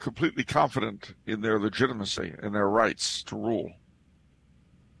longer completely confident in their legitimacy and their rights to rule.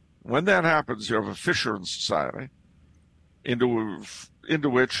 When that happens, you have a fissure in society into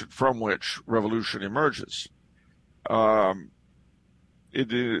which and from which revolution emerges.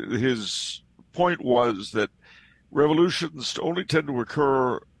 His point was that revolutions only tend to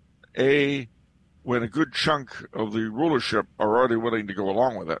occur, A, when a good chunk of the rulership are already willing to go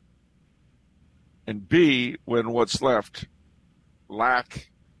along with it, and B, when what's left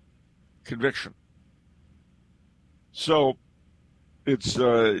lack conviction. So it's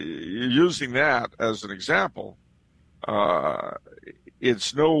using that as an example.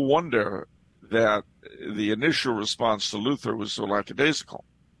 It's no wonder that the initial response to Luther was so lackadaisical,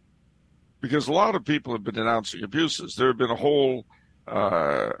 because a lot of people have been denouncing abuses. There had been a whole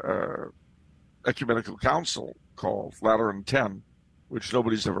ecumenical council called Lateran X, which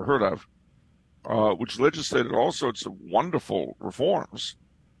nobody's ever heard of, which legislated all sorts of wonderful reforms,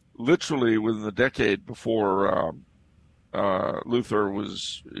 literally within the decade before Luther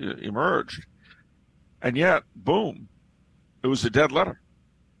was emerged. And yet, boom, it was a dead letter,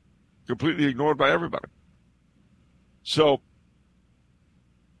 completely ignored by everybody. So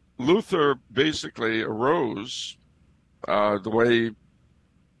Luther basically arose the way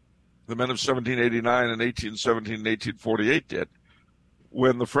the men of 1789 and 1817 and 1848 did,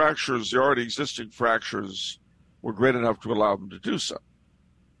 when the fractures, the already existing fractures, were great enough to allow them to do so.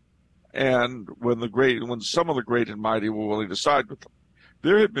 And when some of the great and mighty were willing to side with them.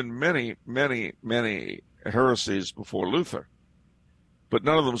 There had been many, many, many heresies before Luther, but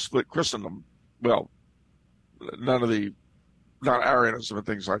none of them split Christendom. Well, not Arianism and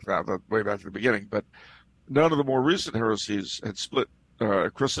things like that way back at the beginning, but none of the more recent heresies had split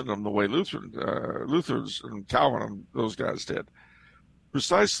Christendom the way Luther's and Calvin and those guys did,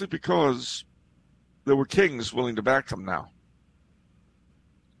 precisely because there were kings willing to back them now.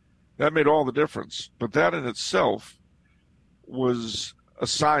 That made all the difference, but that in itself was a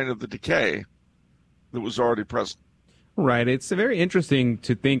sign of the decay that was already present. Right. It's very interesting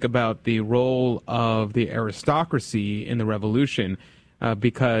to think about the role of the aristocracy in the revolution,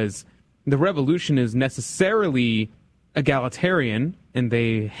 because the revolution is necessarily egalitarian and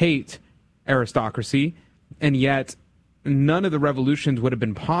they hate aristocracy, and yet none of the revolutions would have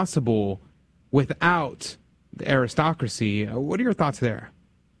been possible without the aristocracy. What are your thoughts there?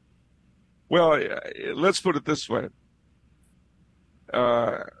 Well, let's put it this way.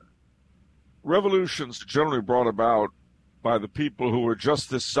 Revolutions are generally brought about by the people who are just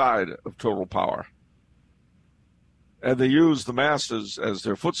this side of total power. And they use the masses as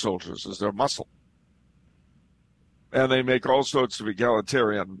their foot soldiers, as their muscle. And they make all sorts of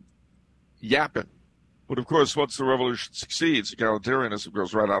egalitarian yapping. But of course, once the revolution succeeds, egalitarianism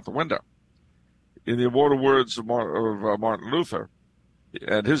goes right out the window. In the immortal words of Martin Luther,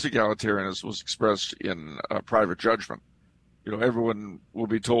 and his egalitarianism was expressed in private judgment. You know, everyone will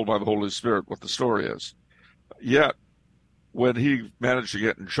be told by the Holy Spirit what the story is. Yet, when he managed to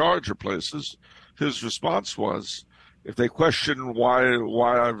get in charge of places, his response was, if they question why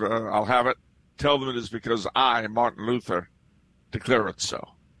I'll have it, tell them it is because I, Martin Luther, declare it so.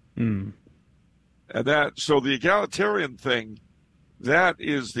 Mm. And so the egalitarian thing, that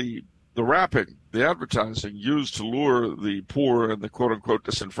is the wrapping, the advertising used to lure the poor and the quote-unquote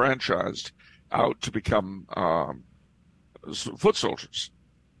disenfranchised out to become foot soldiers.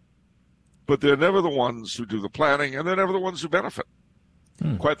 But they're never the ones who do the planning, and they're never the ones who benefit.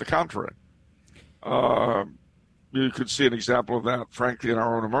 Quite the contrary. You could see an example of that, frankly, in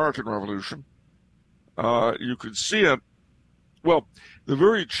our own American Revolution. You could see it, well, the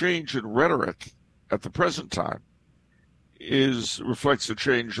very change in rhetoric at the present time reflects a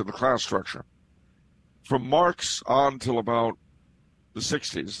change in the class structure. From Marx on till about the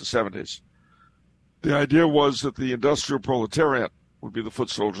 60s, the 70s, the idea was that the industrial proletariat would be the foot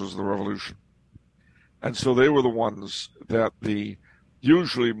soldiers of the revolution. And so they were the ones that the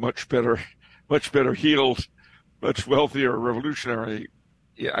usually much better heeled, much wealthier revolutionary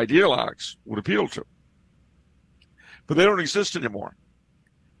ideologues would appeal to. But they don't exist anymore.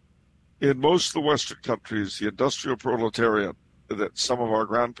 In most of the Western countries, the industrial proletariat that some of our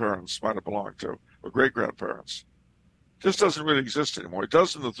grandparents might have belonged to, or great-grandparents, just doesn't really exist anymore. It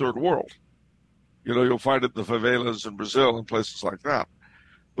does in the third world. You know, you'll find it in the favelas in Brazil and places like that.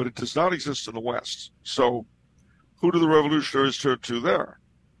 But it does not exist in the West. So who do the revolutionaries turn to there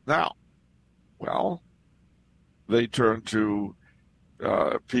now? Well, they turn to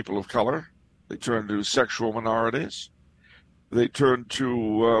people of color. They turn to sexual minorities. They turn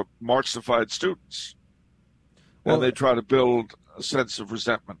to Marxified students. And they try to build a sense of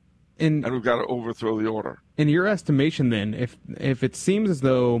resentment. And we've got to overthrow the order. In your estimation, then, if it seems as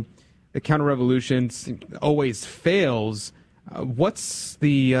though the counter-revolution always fails, What's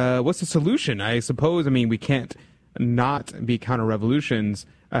the solution? I suppose. I mean, we can't not be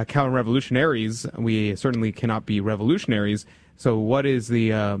counter-revolutionaries. We certainly cannot be revolutionaries. So, what is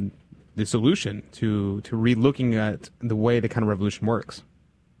the solution to re-looking at the way the counter-revolution works?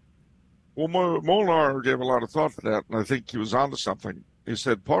 Well, Molnar gave a lot of thought to that, and I think he was onto something. He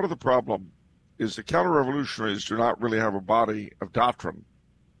said part of the problem is the counter-revolutionaries do not really have a body of doctrine.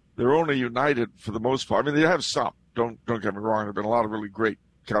 They're only united for the most part. I mean, they have some. Don't get me wrong. There have been a lot of really great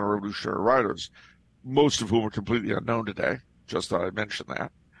counter-revolutionary writers, most of whom are completely unknown today. Just thought I'd mention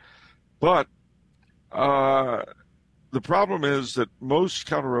that. But the problem is that most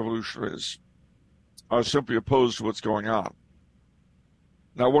counter-revolutionaries are simply opposed to what's going on.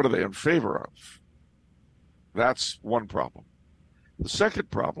 Now, what are they in favor of? That's one problem. The second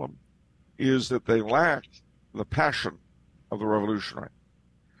problem is that they lack the passion of the revolutionary.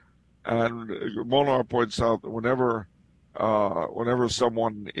 And Molnar points out that whenever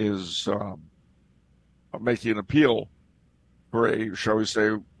someone is making an appeal for a, shall we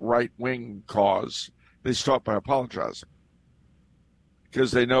say, right-wing cause, they start by apologizing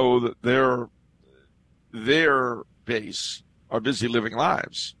because they know that their base are busy living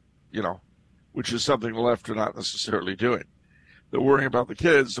lives, which is something the left are not necessarily doing. They're worrying about the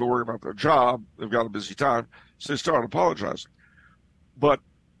kids, they're worrying about their job, they've got a busy time, so they start apologizing. But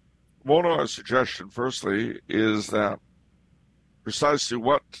Molnar's suggestion, firstly, is that precisely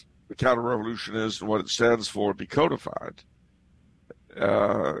what the counter-revolution is and what it stands for be codified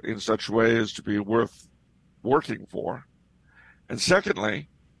in such a way as to be worth working for. And secondly,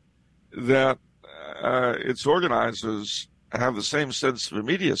 that its organizers have the same sense of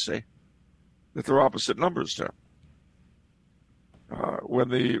immediacy that their opposite numbers do. When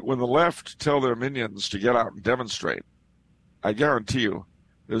the left tell their minions to get out and demonstrate, I guarantee you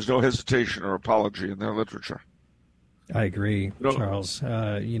there's no hesitation or apology in their literature. I agree, Charles.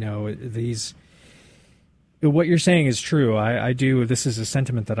 What you're saying is true. I do. This is a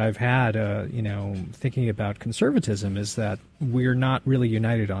sentiment that I've had, thinking about conservatism, is that we're not really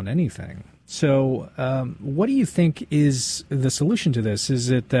united on anything. So what do you think is the solution to this? Is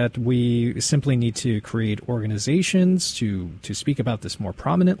it that we simply need to create organizations to speak about this more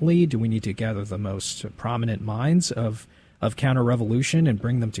prominently? Do we need to gather the most prominent minds of counter-revolution and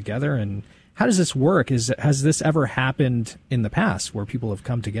bring them together? And how does this work? Has this ever happened in the past where people have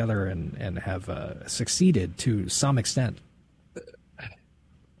come together and have succeeded to some extent?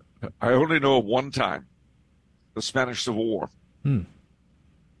 I only know of one time, the Spanish Civil War,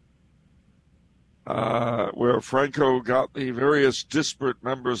 where Franco got the various disparate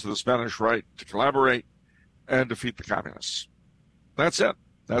members of the Spanish right to collaborate and defeat the communists. That's it.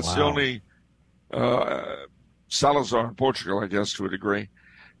 That's the only Salazar in Portugal, I guess, to a degree.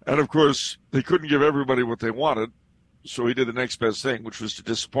 And, of course, they couldn't give everybody what they wanted, so he did the next best thing, which was to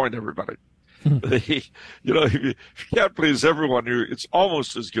disappoint everybody. If you can't please everyone, it's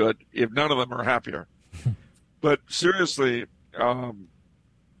almost as good if none of them are happier. But seriously,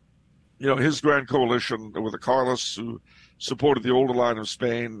 his grand coalition with the Carlists, who supported the older line of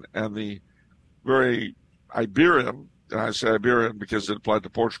Spain, and the very Iberian, and I say Iberian because it applied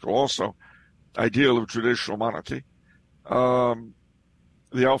to Portugal also, ideal of traditional monarchy.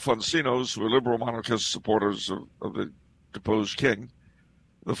 The Alfonsinos, who were liberal monarchist supporters of the deposed king,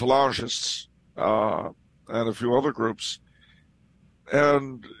 the Phalangists, and a few other groups.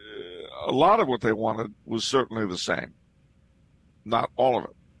 And a lot of what they wanted was certainly the same. Not all of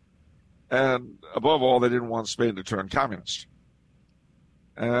it. And above all, they didn't want Spain to turn communist.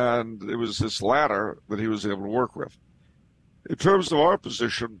 And it was this latter that he was able to work with. In terms of our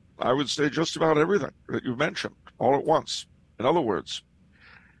position, I would say just about everything that you mentioned all at once. In other words,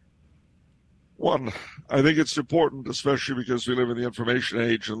 one, I think it's important, especially because we live in the information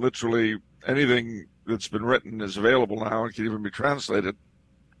age and literally anything that's been written is available now and can even be translated.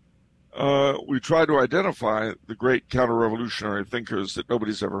 We try to identify the great counter-revolutionary thinkers that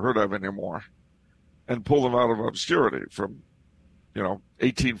nobody's ever heard of anymore and pull them out of obscurity from,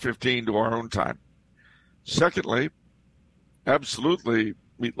 1815 to our own time. Secondly, absolutely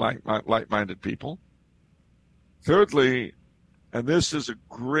meet like-minded people. Thirdly, and this is a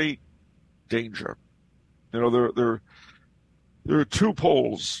great danger. There are two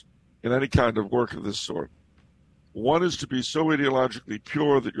poles in any kind of work of this sort. One is to be so ideologically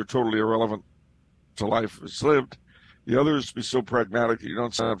pure that you're totally irrelevant to life as lived. The other is to be so pragmatic that you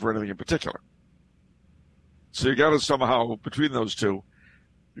don't stand for anything in particular. So you got to somehow, between those two,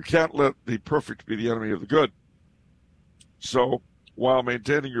 you can't let the perfect be the enemy of the good. So while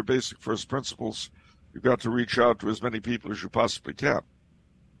maintaining your basic first principles, you've got to reach out to as many people as you possibly can.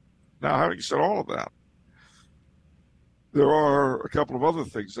 Now, having said all of that, there are a couple of other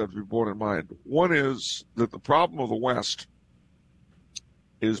things that have to be borne in mind. One is that the problem of the West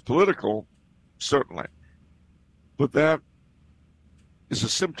is political, certainly, but that is a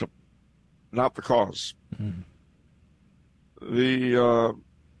symptom, not the cause. Mm-hmm. The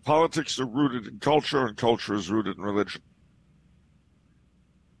politics are rooted in culture, and culture is rooted in religion.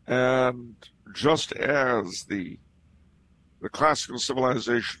 And just as the classical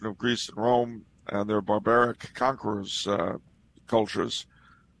civilization of Greece and Rome and their barbaric conquerors' cultures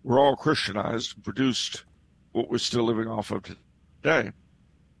were all Christianized and produced what we're still living off of today,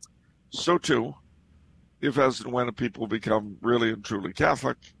 so too, if as and when a people become really and truly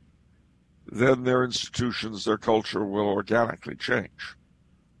Catholic, then their institutions, their culture will organically change.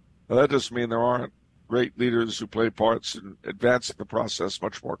 Now, that doesn't mean there aren't great leaders who play parts in advancing the process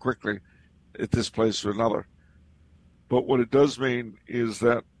much more quickly at this place or another. But what it does mean is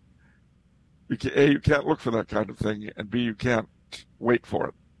that, A, you can't look for that kind of thing, and B, you can't wait for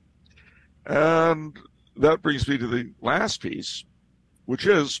it. And that brings me to the last piece, which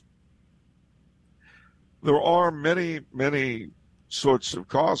is there are many, many sorts of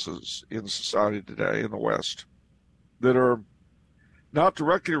causes in society today in the West that are not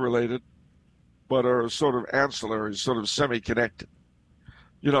directly related, but are sort of ancillary, sort of semi-connected.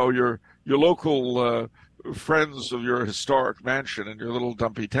 You know, your local friends of your historic mansion in your little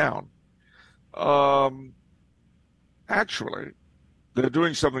dumpy town. Actually, they're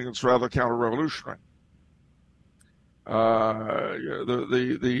doing something that's rather counter-revolutionary.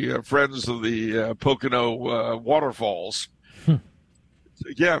 The friends of the Pocono waterfalls.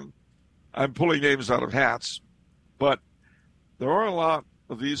 Again, I'm pulling names out of hats, but there are a lot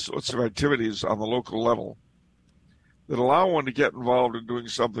of these sorts of activities on the local level that allow one to get involved in doing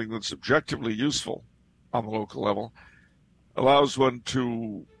something that's objectively useful on the local level, allows one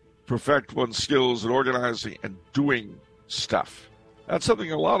to perfect one's skills at organizing and doing stuff. That's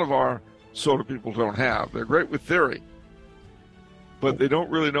something a lot of our sort of people don't have. They're great with theory, but they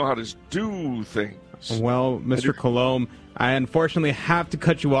don't really know how to do things. Well, Mr. Colomb, I unfortunately have to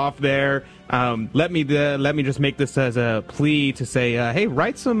cut you off there. Let me just make this as a plea to say, hey,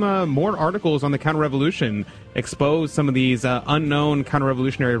 write some more articles on the counter-revolution. Expose some of these unknown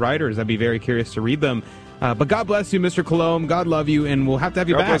counter-revolutionary writers. I'd be very curious to read them. But God bless you, Mr. Colomb. God love you, and we'll have to have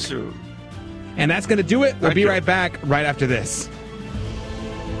you back. God bless you. And that's going to do it. We'll be right back right after this.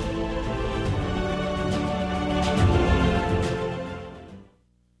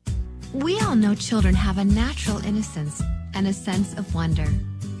 We all know children have a natural innocence and a sense of wonder.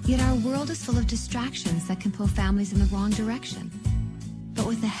 Yet our world is full of distractions that can pull families in the wrong direction. But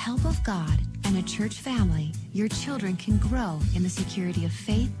with the help of God and a church family, your children can grow in the security of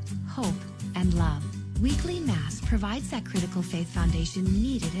faith, hope, and love. Weekly Mass provides that critical faith foundation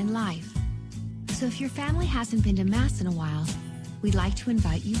needed in life. So if your family hasn't been to Mass in a while, we'd like to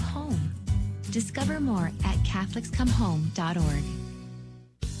invite you home. Discover more at CatholicsComeHome.org.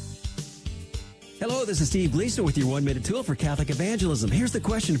 Hello, this is Steve Gleason with your 1-minute tool for Catholic evangelism. Here's the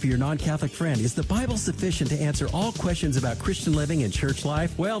question for your non-Catholic friend. Is the Bible sufficient to answer all questions about Christian living and church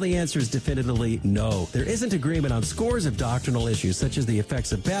life? Well, the answer is definitively no. There isn't agreement on scores of doctrinal issues, such as the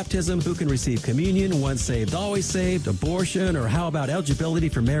effects of baptism, who can receive communion, once saved, always saved, abortion, or how about eligibility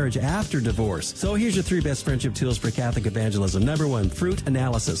for marriage after divorce. So here's your 3 best friendship tools for Catholic evangelism. Number 1, fruit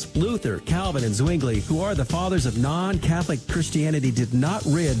analysis. Luther, Calvin, and Zwingli, who are the fathers of non-Catholic Christianity, did not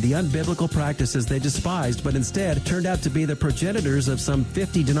rid the unbiblical practices they despised, but instead turned out to be the progenitors of some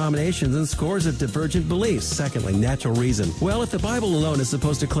 50 denominations and scores of divergent beliefs. Secondly, natural reason. Well, if the Bible alone is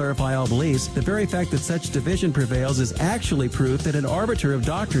supposed to clarify all beliefs, the very fact that such division prevails is actually proof that an arbiter of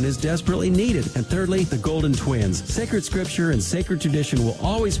doctrine is desperately needed. And thirdly, the golden twins. Sacred scripture and sacred tradition will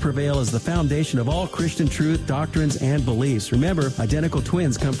always prevail as the foundation of all Christian truth, doctrines, and beliefs. Remember, identical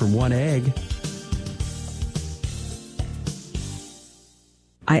twins come from one egg.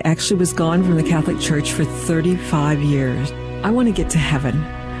 I actually was gone from the Catholic Church for 35 years. I want to get to heaven.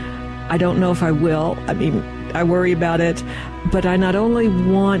 I don't know if I will. I mean, I worry about it. But I not only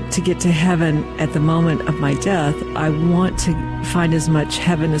want to get to heaven at the moment of my death, I want to find as much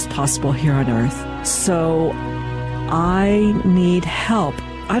heaven as possible here on earth. So I need help.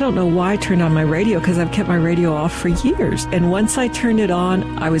 I don't know why I turned on my radio, because I've kept my radio off for years. And once I turned it on,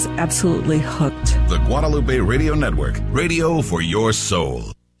 I was absolutely hooked. The Guadalupe Radio Network, radio for your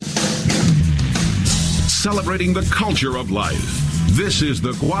soul. Celebrating the culture of life. This is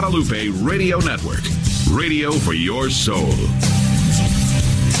the Guadalupe Radio Network, radio for your soul.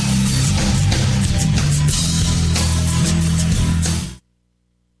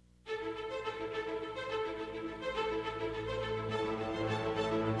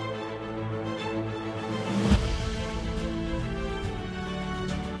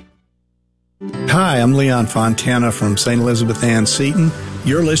 Hi, I'm Leon Fontana from St. Elizabeth Ann Seton.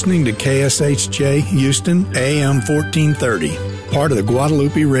 You're listening to KSHJ Houston, AM 1430, part of the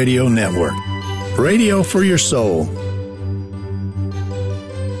Guadalupe Radio Network. Radio for your soul.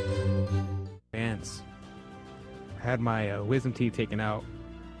 Vance, I had my wisdom teeth taken out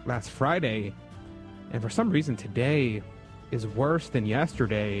last Friday, and for some reason today is worse than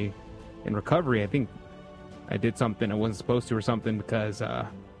yesterday in recovery. I think I did something I wasn't supposed to or something, because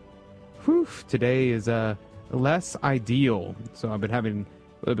today is less ideal. So I've been having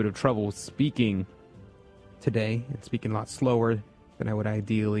a little bit of trouble speaking today, and speaking a lot slower than I would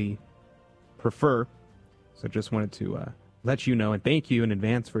ideally prefer. So just wanted to let you know and thank you in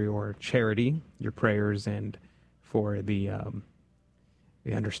advance for your charity, your prayers, and for the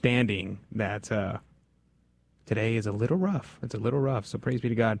understanding that today is a little rough. It's a little rough, so praise be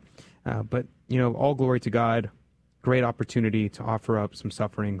to God. But, all glory to God. Great opportunity to offer up some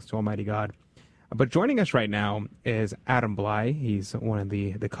sufferings to Almighty God. But joining us right now is Adam Bly. He's one of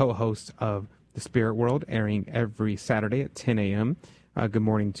the co-hosts of The Spirit World, airing every Saturday at 10 a.m. Good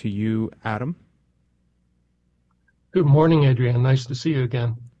morning to you, Adam. Good morning, Adrian. Nice to see you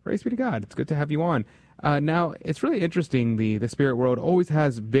again. Praise be to God. It's good to have you on. Now, it's really interesting. The Spirit World always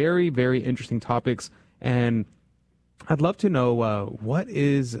has very, very interesting topics, and I'd love to know what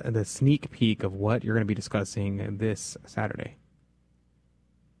is the sneak peek of what you're going to be discussing this Saturday?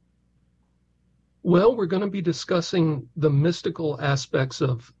 Well, we're going to be discussing the mystical aspects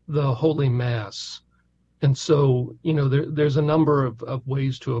of the Holy Mass. And so, there's a number of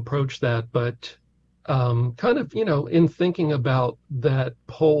ways to approach that, but in thinking about that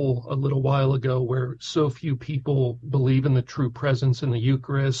poll a little while ago where so few people believe in the true presence in the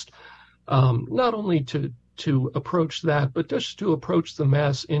Eucharist, not only to approach that, but just to approach the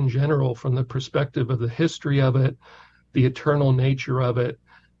Mass in general from the perspective of the history of it, the eternal nature of it,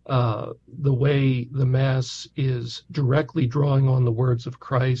 the way the Mass is directly drawing on the words of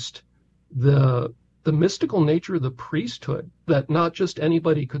Christ, the mystical nature of the priesthood, that not just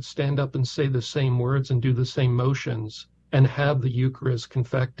anybody could stand up and say the same words and do the same motions and have the Eucharist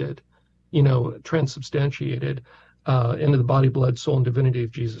confected, transubstantiated into the body, blood, soul, and divinity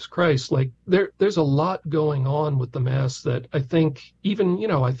of Jesus Christ. Like there's a lot going on with the Mass that I think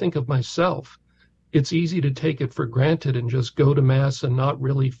I think of myself. It's easy to take it for granted and just go to Mass and not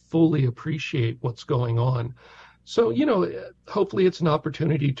really fully appreciate what's going on. So, hopefully it's an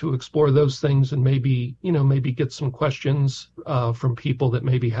opportunity to explore those things and maybe get some questions from people that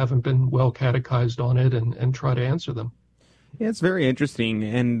maybe haven't been well catechized on it and try to answer them. Yeah, it's very interesting.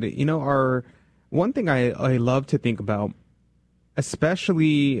 And, one thing I love to think about,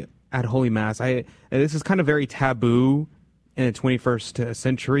 especially at Holy Mass, this is kind of very taboo in the 21st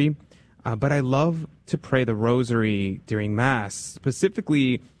century, but I love to pray the Rosary during Mass.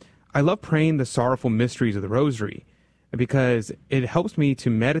 Specifically, I love praying the sorrowful mysteries of the Rosary because it helps me to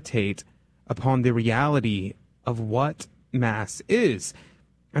meditate upon the reality of what Mass is.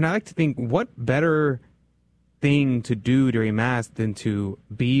 And I like to think, what better thing to do during Mass than to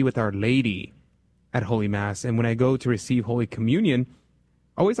be with Our Lady at Holy Mass. And when I go to receive Holy Communion,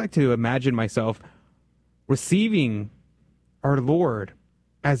 I always like to imagine myself receiving our Lord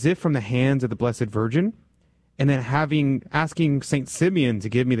as if from the hands of the Blessed Virgin, and then asking St. Simeon to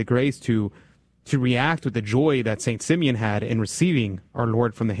give me the grace to react with the joy that St. Simeon had in receiving our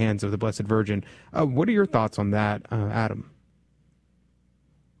Lord from the hands of the Blessed Virgin. What are your thoughts on that, Adam?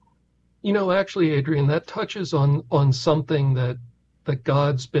 Actually, Adrian, that touches on something that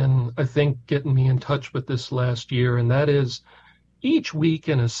God's been, I think, getting me in touch with this last year, and that is each week,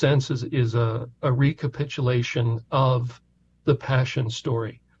 in a sense, is a recapitulation of the Passion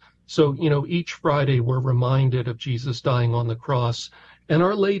story. So, each Friday we're reminded of Jesus dying on the cross, and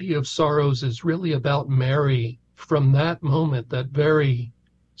Our Lady of Sorrows is really about Mary from that moment, that very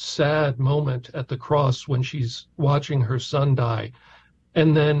sad moment at the cross when she's watching her son die,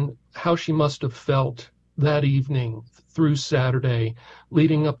 and then how she must have felt that evening through Saturday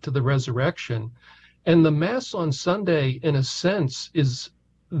leading up to the resurrection. And the Mass on Sunday, in a sense, is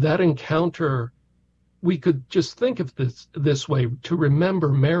that encounter. We could just think of this way, to remember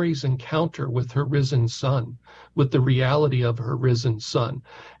Mary's encounter with her risen son, with the reality of her risen son.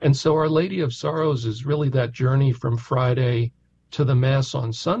 And so Our Lady of Sorrows is really that journey from Friday to the Mass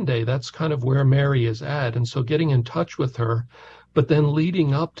on Sunday. That's kind of where Mary is at. And so getting in touch with her, but then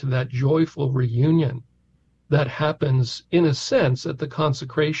leading up to that joyful reunion that happens, in a sense, at the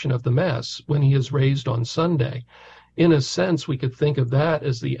consecration of the Mass when he is raised on Sunday. In a sense, we could think of that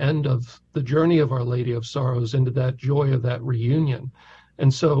as the end of the journey of Our Lady of Sorrows into that joy of that reunion.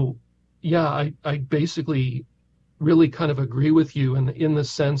 And so, yeah, I basically really kind of agree with you in the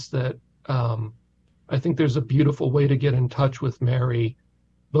sense that I think there's a beautiful way to get in touch with Mary,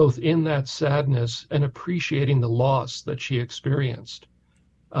 both in that sadness and appreciating the loss that she experienced.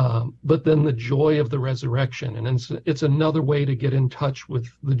 But then the joy of the resurrection. And it's another way to get in touch with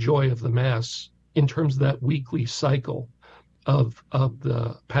the joy of the Mass in terms of that weekly cycle of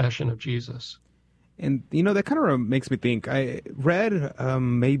the Passion of Jesus. And, that kind of makes me think. I read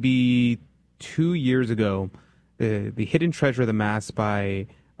maybe 2 years ago, the Hidden Treasure of the Mass by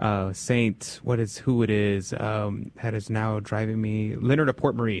Saint, that is now driving me, Leonard of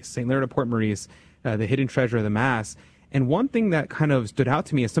Port Maurice, St. Leonard of Port Maurice, the Hidden Treasure of the Mass. And one thing that kind of stood out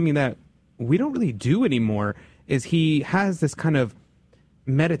to me is something that we don't really do anymore, is he has this kind of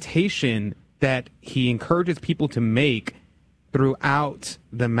meditation that he encourages people to make throughout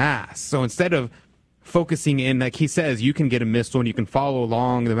the Mass. So instead of focusing in, like he says, you can get a missal and you can follow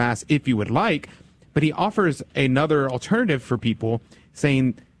along the Mass if you would like, but he offers another alternative for people,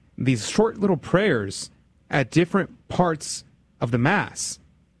 saying these short little prayers at different parts of the Mass.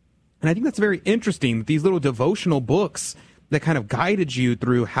 And I think that's very interesting, these little devotional books that kind of guided you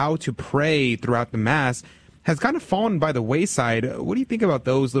through how to pray throughout the Mass has kind of fallen by the wayside. What do you think about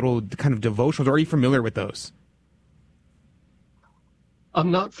those little kind of devotionals? Or are you familiar with those?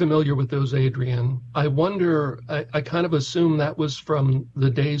 I'm not familiar with those, Adrian. I wonder, I kind of assume that was from the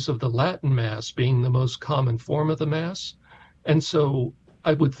days of the Latin Mass being the most common form of the Mass. And so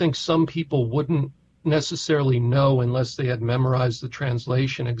I would think some people wouldn't necessarily know, unless they had memorized the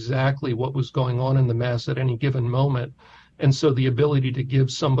translation, exactly what was going on in the Mass at any given moment. And so the ability to give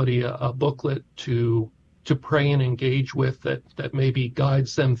somebody a booklet to pray and engage with that maybe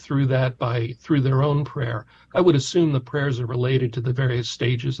guides them through that through their own prayer. I would assume the prayers are related to the various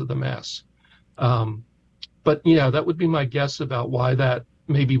stages of the Mass. But yeah, that would be my guess about why that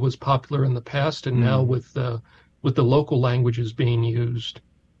maybe was popular in the past, and now with the local languages being used,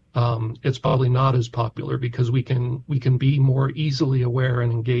 it's probably not as popular, because we can be more easily aware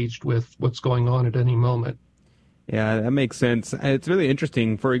and engaged with what's going on at any moment. Yeah, that makes sense. It's really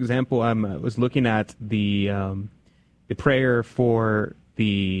interesting. For example, I was looking at the prayer from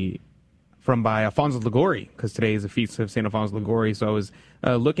by Alfonso Liguori, because today is the feast of St. Alfonso Liguori. So I was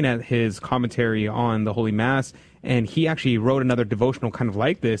looking at his commentary on the Holy Mass, and he actually wrote another devotional kind of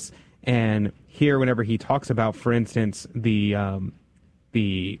like this. And here, whenever he talks about, for instance, the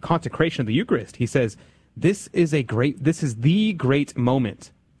consecration of the Eucharist, he says, "This is the great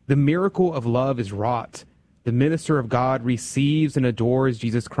moment. The miracle of love is wrought. The minister of God receives and adores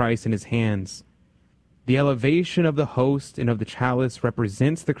Jesus Christ in his hands. The elevation of the host and of the chalice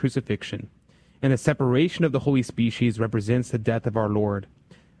represents the crucifixion, and the separation of the holy species represents the death of our Lord.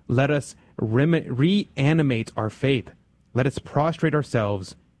 Let us reanimate our faith. Let us prostrate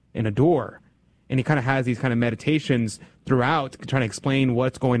ourselves and adore." And he kind of has these kind of meditations throughout, trying to explain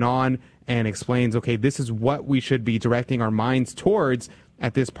what's going on, and explains, okay, this is what we should be directing our minds towards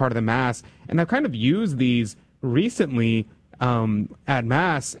at this part of the Mass. And I've kind of used these recently at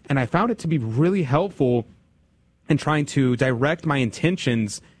Mass, and I found it to be really helpful in trying to direct my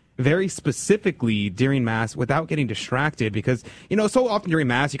intentions very specifically during Mass without getting distracted, because, so often during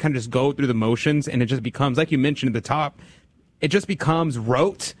Mass, you kind of just go through the motions, and it just becomes, like you mentioned at the top, it just becomes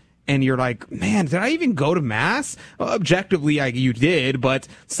rote. And you're like, man, did I even go to Mass? Well, objectively, you did, but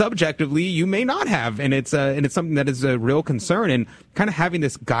subjectively, you may not have. And it's something that is a real concern. And kind of having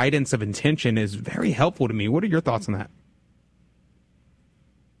this guidance of intention is very helpful to me. What are your thoughts on that?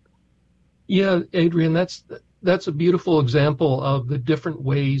 Yeah, Adrian, that's a beautiful example of the different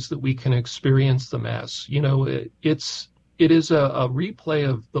ways that we can experience the Mass. It is a replay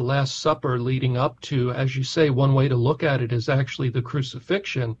of the Last Supper leading up to, as you say, one way to look at it is actually the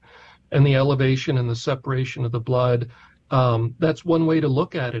crucifixion and the elevation and the separation of the blood. That's one way to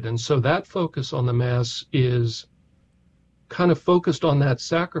look at it. And so that focus on the Mass is kind of focused on that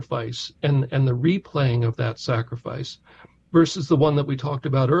sacrifice and the replaying of that sacrifice, versus the one that we talked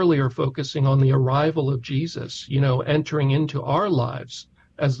about earlier, focusing on the arrival of Jesus, entering into our lives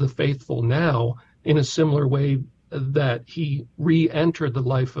as the faithful now in a similar way that he re-entered the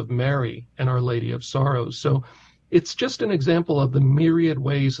life of Mary and Our Lady of Sorrows. So it's just an example of the myriad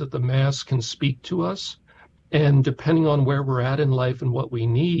ways that the Mass can speak to us. And depending on where we're at in life and what we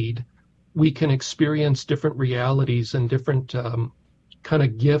need, we can experience different realities and different kind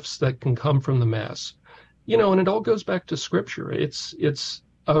of gifts that can come from the Mass. And it all goes back to Scripture. It's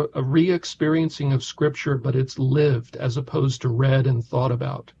a re-experiencing of Scripture, but it's lived as opposed to read and thought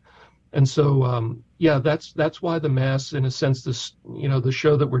about. And so, that's why the Mass, in a sense, the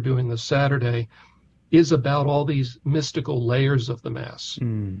show that we're doing this Saturday, is about all these mystical layers of the Mass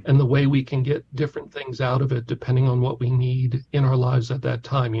and the way we can get different things out of it depending on what we need in our lives at that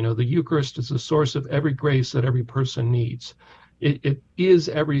time. You know, the Eucharist is the source of every grace that every person needs. It is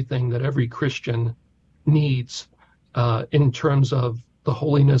everything that every Christian needs in terms of the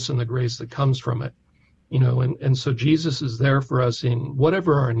holiness and the grace that comes from it. You know, and so Jesus is there for us in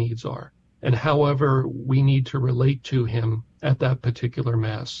whatever our needs are and however we need to relate to him at that particular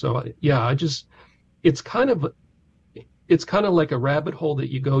Mass. So yeah, it's kind of like a rabbit hole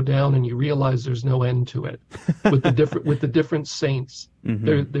that you go down and you realize there's no end to it with the different saints.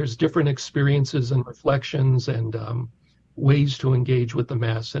 There's different experiences and reflections and ways to engage with the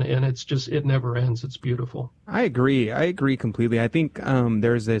Mass, and it never ends. It's beautiful. I agree completely. I think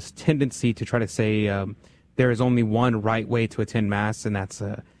there's this tendency to try to say there is only one right way to attend Mass, and that's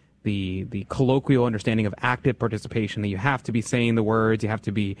the colloquial understanding of active participation, that you have to be saying the words, you have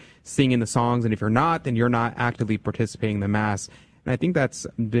to be singing the songs, and if you're not, then you're not actively participating in the Mass. And I think that's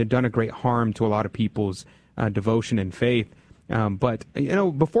done a great harm to a lot of people's devotion and faith. But, you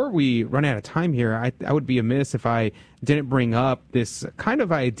know, before we run out of time here, I would be amiss if I didn't bring up this kind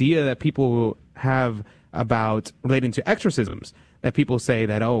of idea that people have about relating to exorcisms, that people say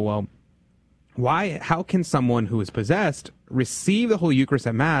that, oh, well, how can someone who is possessed receive the Holy Eucharist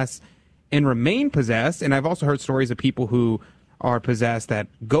at Mass and remain possessed? And I've also heard stories of people who are possessed that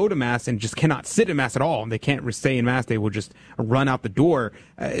go to Mass and just cannot sit in Mass at all. They can't stay in Mass. They will just run out the door.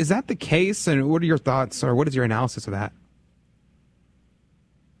 Is that the case? And what are your thoughts, or what is your analysis of that?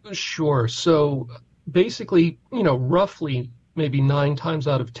 Sure. So basically, you know, roughly maybe 9 times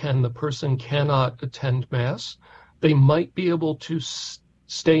out of 10, the person cannot attend Mass. They might be able to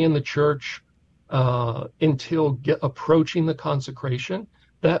stay in the church until approaching the consecration.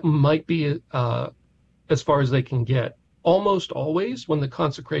 That might be as far as they can get. Almost always, when the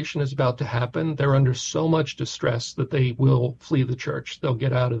consecration is about to happen, they're under so much distress that they will flee the church. They'll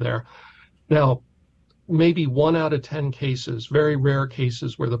get out of there. Now, maybe 1 out of 10 cases, very rare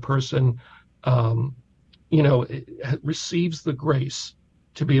cases, where the person, receives the grace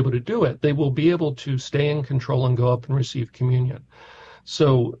to be able to do it, they will be able to stay in control and go up and receive communion.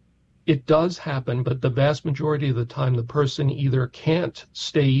 So it does happen, but the vast majority of the time, the person either can't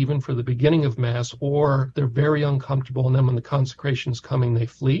stay even for the beginning of Mass, or they're very uncomfortable, and then when the consecration is coming, they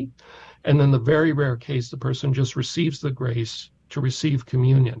flee. And then the very rare case, the person just receives the grace to receive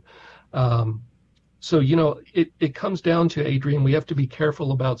communion. So, you know, it comes down to, Adrian, we have to be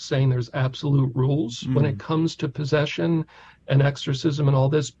careful about saying there's absolute rules when it comes to possession and exorcism and all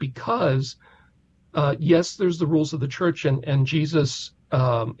this, because, yes, there's the rules of the church, and Jesus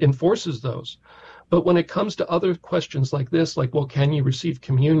enforces those. But when it comes to other questions like this, like, well, can you receive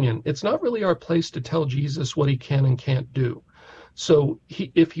communion? It's not really our place to tell Jesus what he can and can't do. So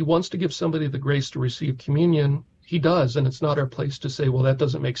if he wants to give somebody the grace to receive communion, he does, and it's not our place to say, well, that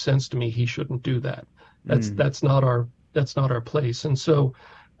doesn't make sense to me, he shouldn't do that. That's not our place. And so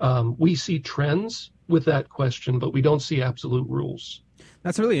we see trends with that question, but we don't see absolute rules.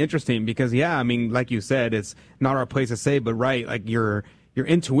 That's really interesting because, yeah, I mean, like you said, it's not our place to say, but right, like your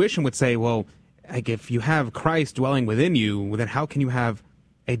intuition would say, well, like if you have Christ dwelling within you, then how can you have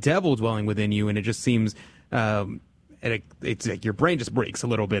a devil dwelling within you? And it just seems it's like your brain just breaks a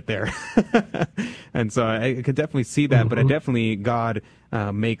little bit there. And so I could definitely see that, but definitely God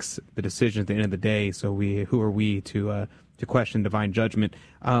makes the decision at the end of the day. So who are we to question divine judgment?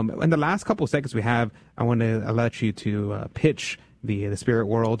 In the last couple of seconds we have, I want to let you to pitch the spirit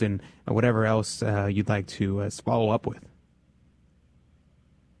world and whatever else you'd like to follow up with.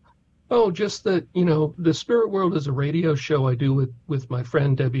 Oh, just that, you know, the Spirit World is a radio show I do with my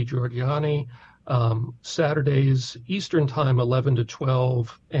friend Debbie Georgiani, Saturdays, Eastern Time, 11 to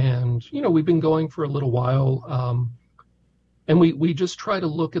 12. And, you know, we've been going for a little while. And we just try to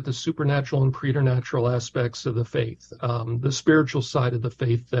look at the supernatural and preternatural aspects of the faith, the spiritual side of the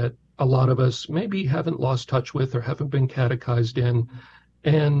faith that a lot of us maybe haven't lost touch with or haven't been catechized in.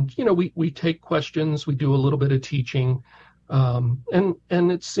 And, you know, we take questions, we do a little bit of teaching.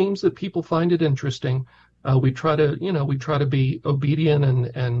 And it seems that people find it interesting. We try to be obedient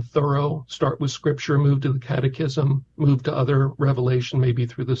and thorough, start with scripture, move to the catechism, move to other revelation, maybe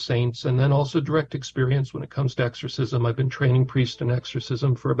through the saints, and then also direct experience when it comes to exorcism. I've been training priests in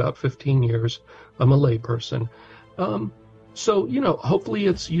exorcism for about 15 years. I'm a lay person. So, you know, hopefully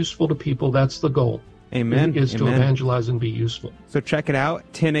it's useful to people. That's the goal. Amen. Is to evangelize and be useful. So check it out,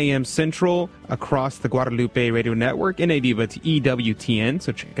 10 a.m. Central across the Guadalupe Radio Network, NADVA to EWTN.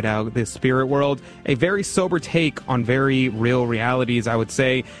 So check it out, The Spirit World. A very sober take on very real realities, I would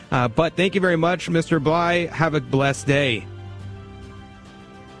say. But thank you very much, Mr. Bly. Have a blessed day.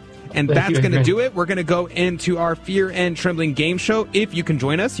 And that's going to do it. We're going to go into our Fear and Trembling game show. If you can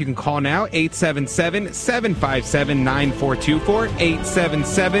join us, you can call now, 877-757-9424,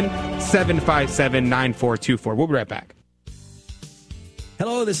 877-757-9424. We'll be right back.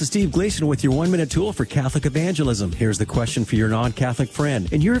 Hello, this is Steve Gleason with your 1-minute tool for Catholic evangelism. Here's the question for your non-Catholic friend.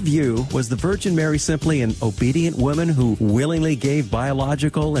 In your view, was the Virgin Mary simply an obedient woman who willingly gave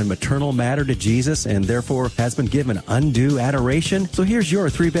biological and maternal matter to Jesus and therefore has been given undue adoration? So here's your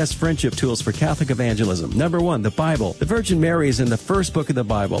 3 best friendship tools for Catholic evangelism. Number 1, the Bible. The Virgin Mary is in the first book of the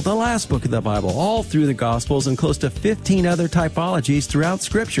Bible, the last book of the Bible, all through the Gospels, and close to 15 other typologies throughout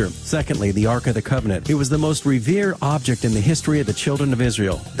Scripture. Secondly, the Ark of the Covenant. It was the most revered object in the history of the children of Israel.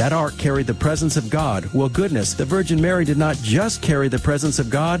 That ark carried the presence of God. Well, goodness, the Virgin Mary did not just carry the presence of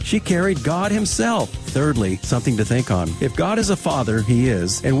God, she carried God himself. Thirdly, something to think on. If God is a father, he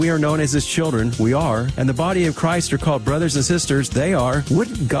is, and we are known as his children, we are, and the body of Christ are called brothers and sisters, they are,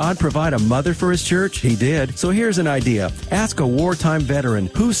 wouldn't God provide a mother for his church? He did. So here's an idea. Ask a wartime veteran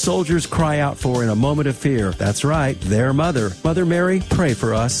who soldiers cry out for in a moment of fear. That's right, their mother. Mother Mary, pray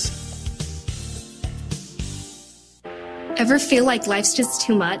for us. Ever feel like life's just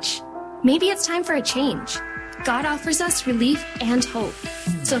too much? Maybe it's time for a change. God offers us relief and hope.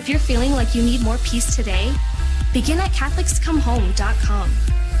 So if you're feeling like you need more peace today, begin at CatholicsComeHome.com.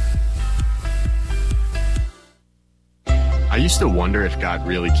 I used to wonder if God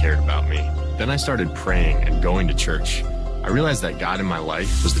really cared about me. Then I started praying and going to church. I realized that God in my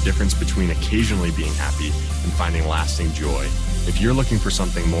life was the difference between occasionally being happy and finding lasting joy. If you're looking for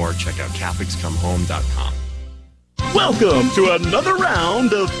something more, check out CatholicsComeHome.com. Welcome to another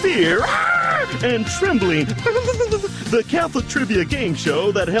round of Fear and Trembling, the Catholic trivia game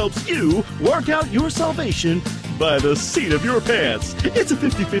show that helps you work out your salvation by the seat of your pants. It's a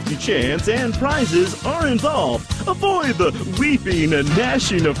 50-50 chance and prizes are involved. Avoid the weeping and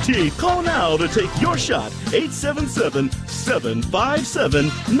gnashing of teeth. Call now to take your shot.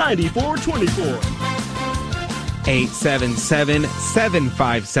 877-757-9424.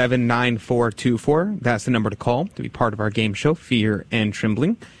 877-757-9424. That's the number to call to be part of our game show, Fear and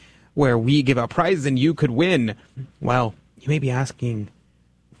Trembling, where we give out prizes and you could win. Well, you may be asking,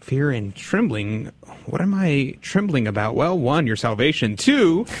 Fear and Trembling, what am I trembling about? Well, 1, your salvation.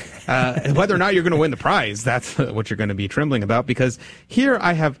 2, whether or not you're going to win the prize. That's what you're going to be trembling about, because here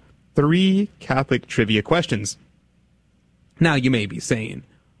I have 3 Catholic trivia questions. Now, you may be saying,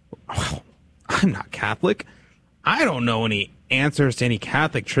 oh, I'm not Catholic. I don't know any answers to any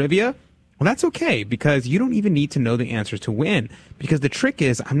Catholic trivia. Well, that's okay, because you don't even need to know the answers to win. Because the trick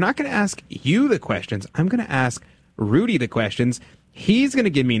is, I'm not going to ask you the questions. I'm going to ask Rudy the questions. He's going to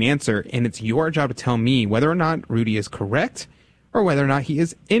give me an answer, and it's your job to tell me whether or not Rudy is correct or whether or not he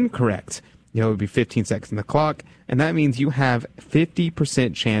is incorrect. It would be 15 seconds on the clock, and that means you have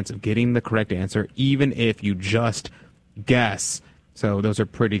 50% chance of getting the correct answer, even if you just guess. So those are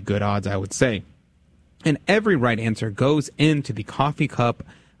pretty good odds, I would say. And every right answer goes into the coffee cup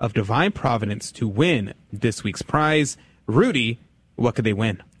of Divine Providence to win this week's prize. Rudy, what could they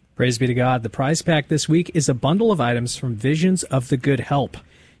win? Praise be to God. The prize pack this week is a bundle of items from Visions of the Good Help.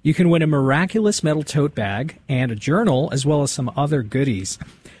 You can win a miraculous metal tote bag and a journal, as well as some other goodies.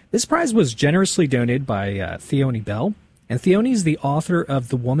 This prize was generously donated by Theoni Bell. And Theoni is the author of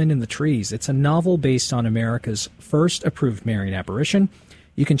The Woman in the Trees. It's a novel based on America's first approved Marian apparition.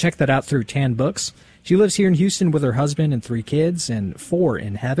 You can check that out through Tan Books. She lives here in Houston with her husband and 3 kids and 4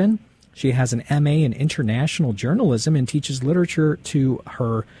 in heaven. She has an MA in international journalism and teaches literature to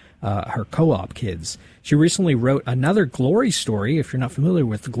her co-op kids. She recently wrote another glory story. If you're not familiar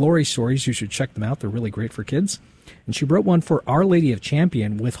with the glory stories, you should check them out. They're really great for kids. And she wrote one for Our Lady of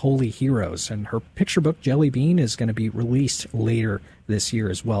Champion with Holy Heroes. And her picture book, Jelly Bean, is going to be released later this year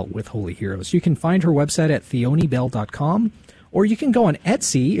as well with Holy Heroes. You can find her website at theonibell.com, or you can go on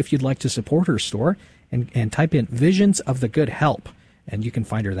Etsy if you'd like to support her store and type in Visions of the Good Help, and you can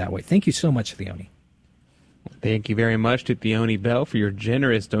find her that way. Thank you so much, Theoni. Thank you very much to Theoni Bell for your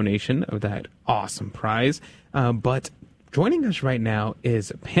generous donation of that awesome prize. But joining us right now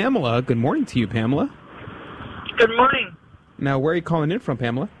is Pamela. Good morning to you, Pamela. Good morning. Now, where are you calling in from,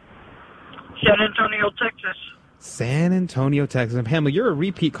 Pamela? San Antonio, Texas. San Antonio, Texas. And Pamela, you're a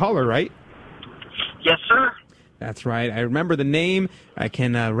repeat caller, right? Yes, sir. That's right. I remember the name. I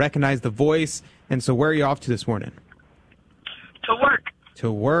can recognize the voice. And so where are you off to this morning? To work.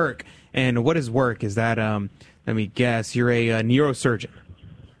 To work. And what is work? Is that, let me guess, you're a neurosurgeon?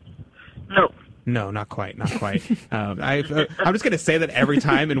 No. No, not quite. Not quite. I'm just going to say that every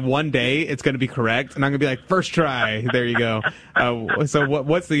time, and one day it's going to be correct. And I'm going to be like, first try. There you go. So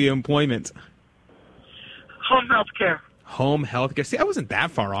what's the employment? Home health care. home health care. See, I wasn't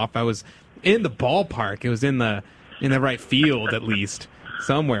that far off. I was in the ballpark. It was in the right field, at least,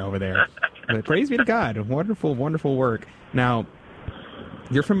 somewhere over there. But praise be to God. Wonderful, wonderful work. Now,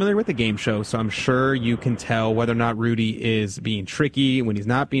 you're familiar with the game show, so I'm sure you can tell whether or not Rudy is being tricky, when he's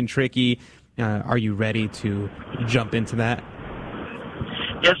not being tricky. Are you ready to jump into that?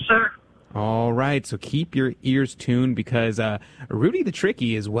 Yes, sir. All right, so keep your ears tuned because Rudy the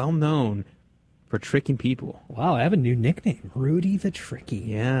Tricky is well known for tricking people. Wow, I have a new nickname, Rudy the Tricky.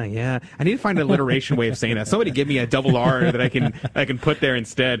 Yeah. I need to find an alliteration way of saying that. Somebody give me a double R that I can put there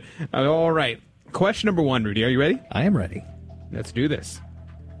instead. All right, question number 1, Rudy. Are you ready? I am ready. Let's do this.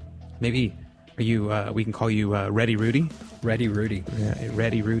 Maybe we can call you Ready Rudy? Ready Rudy. Yeah,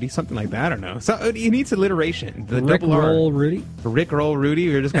 Ready Rudy, something like that. I don't know. So he needs alliteration. The Rick double R. Roll Rudy? Rick Roll Rudy.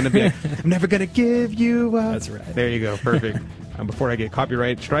 You're just going to be like, I'm never going to give you up. That's right. There you go. Perfect. Before I get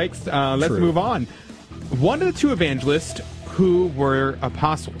copyright strikes, let's True. move on. One of the 2 evangelists who were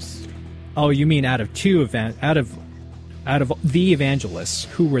apostles. Oh, you mean out of the evangelists,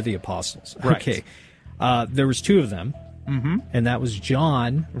 who were the apostles? Right. Okay. There was 2 of them. Mm-hmm. And that was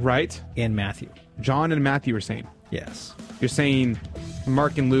John, right, and Matthew. John and Matthew were saying. Yes. You're saying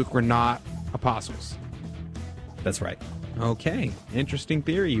Mark and Luke were not apostles. That's right. Okay. Interesting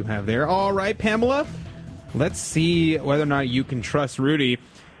theory you have there. All right, Pamela. Let's see whether or not you can trust Rudy.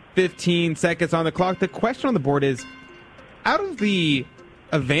 15 seconds on the clock. The question on the board is, out of the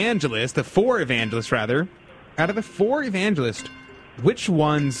 4 evangelists, which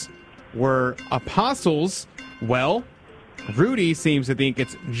ones were apostles? Well, Rudy seems to think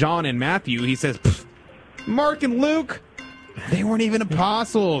it's John and Matthew. He says, Mark and Luke, they weren't even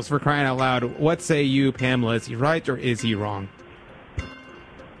apostles, for crying out loud. What say you, Pamela? Is he right or is he wrong?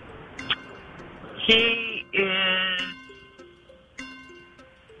 He is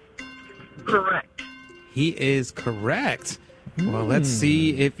correct. He is correct. Well, let's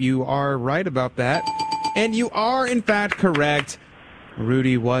see if you are right about that. And you are, in fact, correct.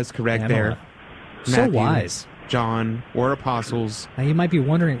 Rudy was correct there. So Matthew, wise. John were apostles. Now you might be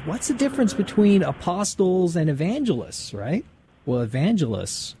wondering, what's the difference between apostles and evangelists, right? Well,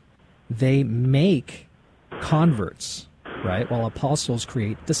 evangelists, they make converts, right? While apostles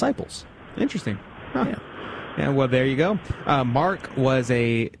create disciples. Interesting. Huh. Yeah, well, there you go. Mark was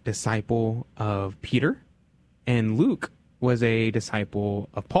a disciple of Peter, and Luke was a disciple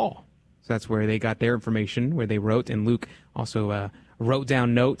of Paul. So that's where they got their information, where they wrote, and Luke also wrote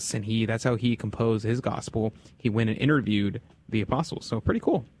down notes, and that's how he composed his gospel. He went and interviewed the apostles. So pretty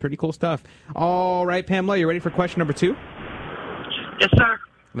cool stuff. All right, Pamela, you ready for question number 2? Yes, sir.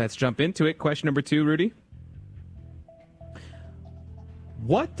 Let's jump into it. Question number 2, Rudy.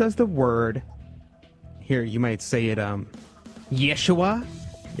 What does the word, here you might say it, Yeshua?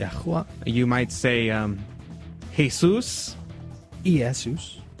 Yahweh. You might say Jesus.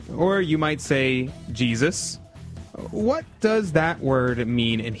 Jesus. Or you might say Jesus. What does that word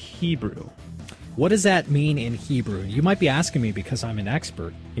mean in Hebrew? What does that mean in Hebrew? You might be asking me because I'm an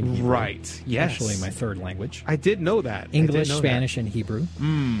expert in Hebrew. Right, yes. Actually, my 3rd language. I did know that. English, Spanish, and Hebrew.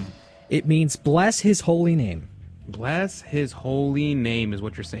 Mm. It means bless his holy name. Bless his holy name is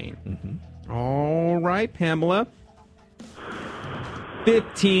what you're saying. Mm-hmm. All right, Pamela.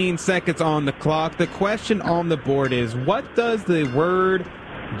 15 seconds on the clock. The question on the board is, what does the word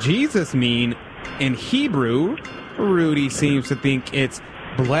Jesus mean in Hebrew? Rudy seems to think it's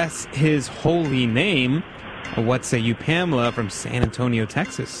bless his holy name. What say you, Pamela, from San Antonio,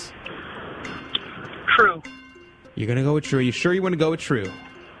 Texas? True. You're going to go with true. Are you sure you want to go with true?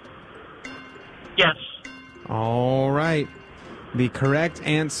 Yes. All right. The correct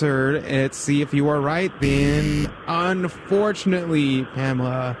answer, let's see if you are right, then unfortunately,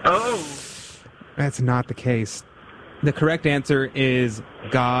 Pamela, that's not the case. The correct answer is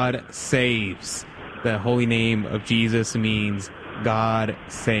God saves. The holy name of Jesus means God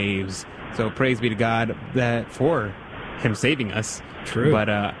saves. So praise be to God that for him saving us. True. But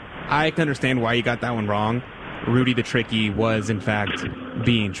I can understand why you got that one wrong. Rudy the Tricky was, in fact,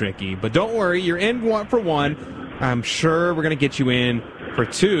 being tricky. But don't worry, you're in 1 for 1. I'm sure we're going to get you in for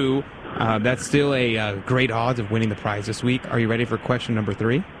 2. That's still a great odds of winning the prize this week. Are you ready for question number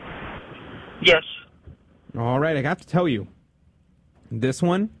 3? Yes. All right, I got to tell you, this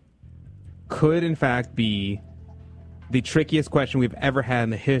one could, in fact, be the trickiest question we've ever had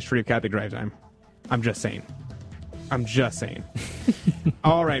in the history of Catholic Drive Time. I'm just saying.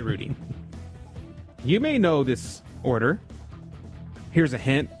 All right, Rudy. You may know this order. Here's a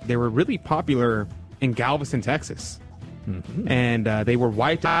hint. They were really popular in Galveston, Texas. Mm-hmm. And they were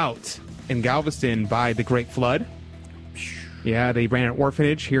wiped out in Galveston by the Great Flood. Yeah, they ran an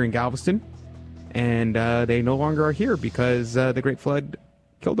orphanage here in Galveston. and they no longer are here because the Great Flood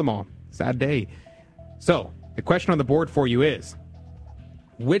killed them all. Sad day. So, the question on the board for you is,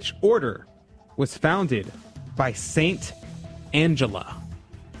 which order was founded by Saint Angela?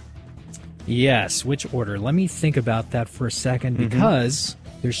 Yes, which order? Let me think about that for a second, because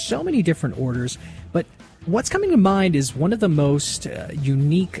there's so many different orders, but what's coming to mind is one of the most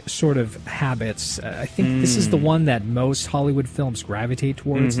unique sort of habits. I think this is the one that most Hollywood films gravitate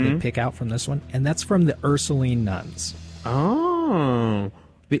towards. They pick out from this one, and that's from the Ursuline nuns. Oh,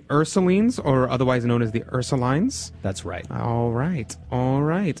 the Ursulines, or otherwise known as the Ursulines? That's right. All right. All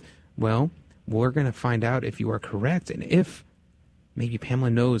right. Well, we're going to find out if you are correct, and if maybe Pamela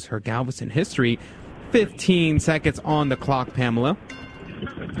knows her Galveston history. 15 seconds on the clock, Pamela.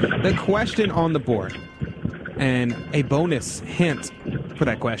 The question on the board, and a bonus hint for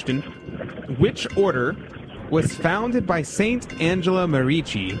that question: which order was founded by Saint Angela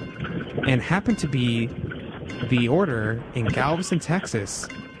Merici and happened to be the order in Galveston, Texas,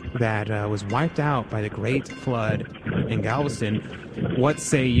 that was wiped out by the Great Flood in Galveston? What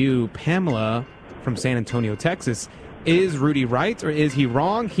say you, Pamela from San Antonio, Texas? Is Rudy right, or is he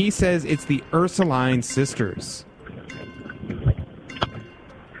wrong? He says it's the Ursuline sisters.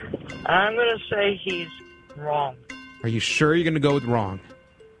 I'm going to say he's wrong. Are you sure you're going to go with wrong?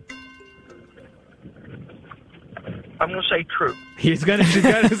 I'm going to say true. She's gonna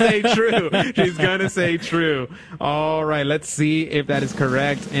say true. She's gonna say true. All right, let's see if that is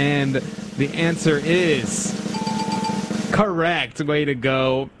correct. And the answer is correct. Way to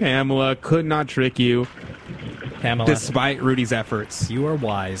go, Pamela. Could not trick you, Pamela. Despite Rudy's efforts. You are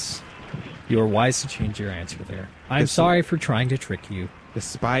wise. You are wise to change your answer there. I'm sorry for trying to trick you.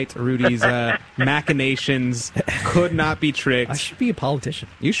 Despite Rudy's machinations, could not be tricked. I should be a politician.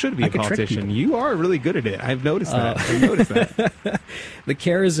 You should be a politician. You are really good at it. I've noticed that. The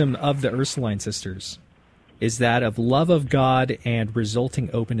charism of the Ursuline sisters is that of love of God and resulting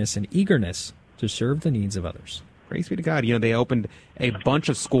openness and eagerness to serve the needs of others. Praise be to God. You know, they opened a bunch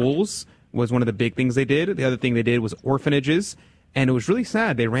of schools, was one of the big things they did. The other thing they did was orphanages, and it was really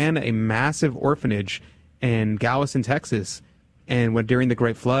sad. They ran a massive orphanage in Galveston, Texas. And when during the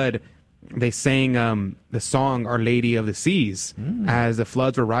Great Flood, they sang the song "Our Lady of the Seas" as the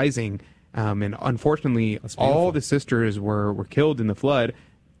floods were rising. And unfortunately, all the sisters were killed in the flood.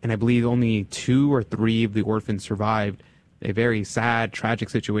 And I believe only 2 or 3 of the orphans survived. A very sad, tragic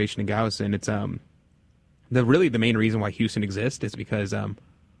situation in Galveston. It's the main reason why Houston exists is because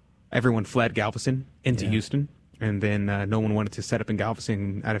everyone fled Galveston into Houston. And then no one wanted to set up in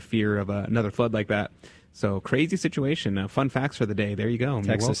Galveston out of fear of another flood like that. So, crazy situation. Fun facts for the day. There you go.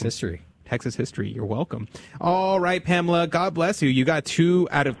 Texas history. Texas history. You're welcome. All right, Pamela, God bless you. You got 2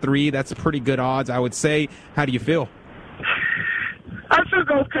 out of 3. That's pretty good odds, I would say. How do you feel? I feel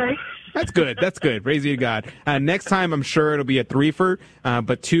okay. That's good. That's good. Praise be to God. Next time, I'm sure it'll be a 3-fer,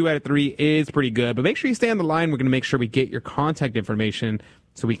 but 2 out of 3 is pretty good. But make sure you stay on the line. We're going to make sure we get your contact information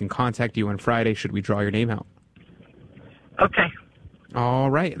so we can contact you on Friday should we draw your name out. Okay. All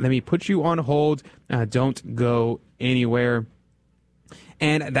right, let me put you on hold. Don't go anywhere.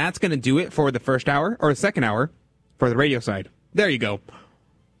 And that's going to do it for the first hour, or the second hour, for the radio side. There you go.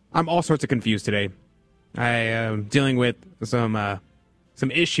 I'm all sorts of confused today. I am dealing with some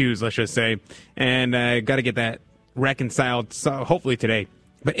issues, let's just say, and I got to get that reconciled, so hopefully today.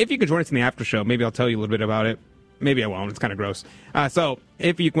 But if you can join us in the after show, maybe I'll tell you a little bit about it. Maybe I won't. It's kind of gross. So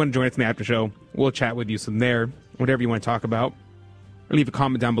if you want to join us in the after show, we'll chat with you some there, whatever you want to talk about. Leave a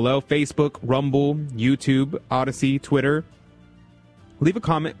comment down below. Facebook, Rumble, YouTube, Odyssey, Twitter. Leave a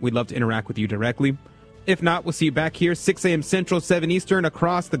comment. We'd love to interact with you directly. If not, we'll see you back here, 6 a.m. Central, 7 Eastern,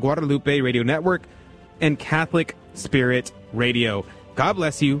 across the Guadalupe Radio Network and Catholic Spirit Radio. God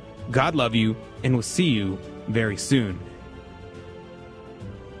bless you. God love you. And we'll see you very soon.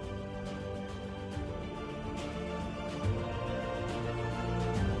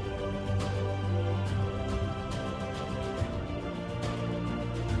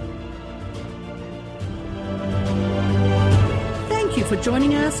 For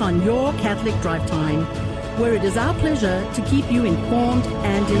joining us on Your Catholic Drive Time, where it is our pleasure to keep you informed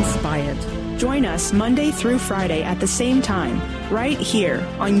and inspired. Join us Monday through Friday at the same time, right here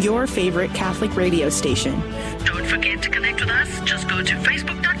on your favorite Catholic radio station. Don't forget to connect with us. Just go to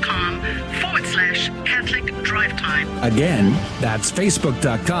facebook.com/Catholic Drive Time. Again, that's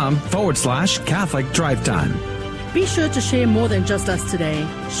facebook.com/Catholic Drive Time. Be sure to share more than just us today.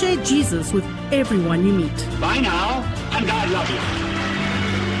 Share Jesus with everyone you meet. Bye now, and God love you.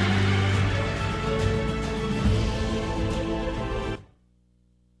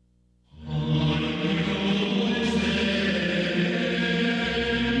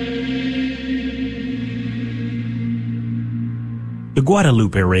 The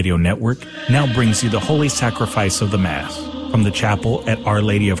Guadalupe Radio Network now brings you the Holy Sacrifice of the Mass from the chapel at Our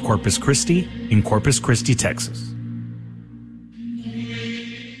Lady of Corpus Christi in Corpus Christi, Texas.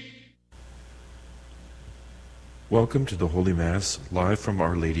 Welcome to the Holy Mass, live from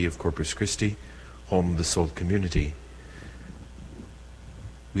Our Lady of Corpus Christi, home of the Salt community.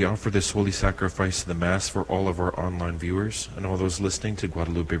 We offer this Holy Sacrifice of the Mass for all of our online viewers and all those listening to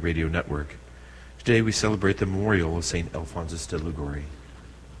Guadalupe Radio Network. Today we celebrate the memorial of St. Alphonsus de Liguori.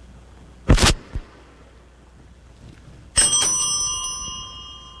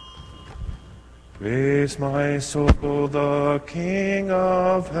 Praise my soul, the King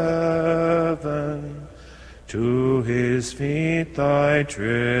of heaven. To his feet thy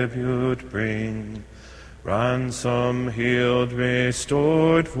tribute bring. Ransom healed,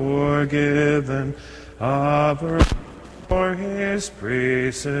 restored, forgiven. Ever for his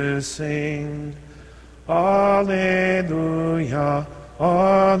praises sing. Alleluia,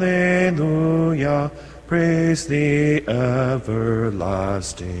 alleluia, praise the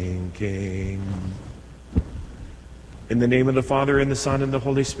everlasting King. In the name of the Father, and the Son, and the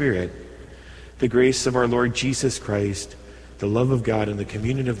Holy Spirit, the grace of our Lord Jesus Christ, the love of God, and the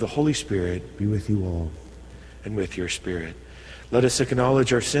communion of the Holy Spirit be with you all, and with your spirit. Let us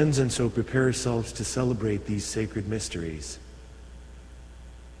acknowledge our sins and so prepare ourselves to celebrate these sacred mysteries.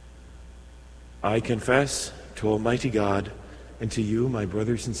 I confess to Almighty God and to you, my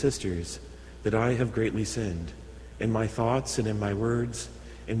brothers and sisters, that I have greatly sinned in my thoughts and in my words,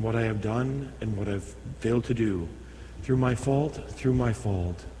 in what I have done and what I've failed to do, through my most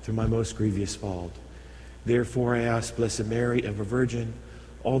grievous fault. Therefore I ask Blessed Mary, ever Virgin,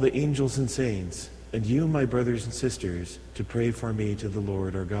 all the angels and saints, and you, my brothers and sisters, to pray for me to the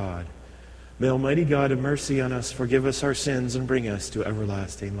Lord our God. May Almighty God have mercy on us, forgive us our sins, and bring us to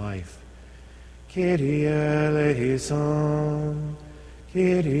everlasting life. Kyrie eleison,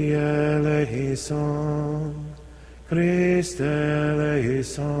 Kyrie eleison, Christe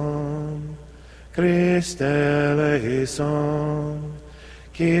eleison, Christe eleison,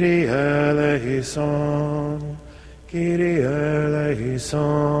 Kyrie eleison, Kyrie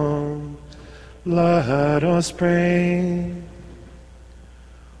eleison. Let us pray.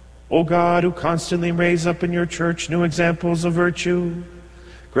 O God, who constantly raise up in your church new examples of virtue,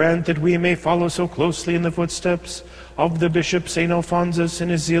 grant that we may follow so closely in the footsteps of the Bishop St. Alphonsus in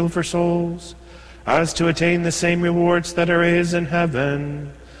his zeal for souls, as to attain the same rewards that are his in heaven,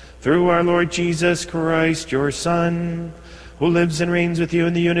 through our Lord Jesus Christ, your Son, who lives and reigns with you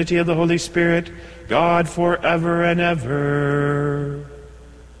in the unity of the Holy Spirit, God, forever and ever.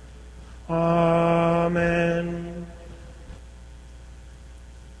 Amen.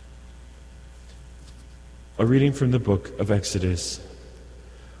 A reading from the book of Exodus.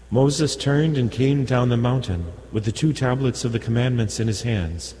 Moses turned and came down the mountain with the 2 tablets of the commandments in his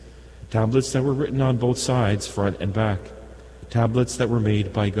hands, tablets that were written on both sides, front and back, tablets that were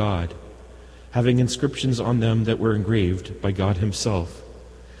made by God, having inscriptions on them that were engraved by God himself.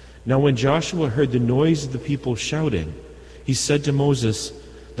 Now when Joshua heard the noise of the people shouting, he said to Moses,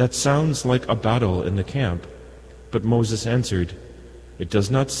 "That sounds like a battle in the camp." But Moses answered, "It does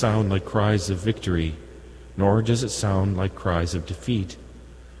not sound like cries of victory, nor does it sound like cries of defeat.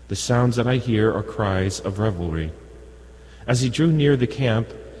 The sounds that I hear are cries of revelry." As he drew near the camp,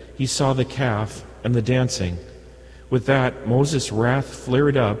 he saw the calf and the dancing. With that, Moses' wrath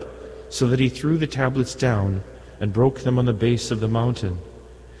flared up, so that he threw the tablets down and broke them on the base of the mountain.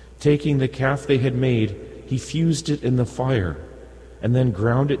 Taking the calf they had made, he fused it in the fire, and then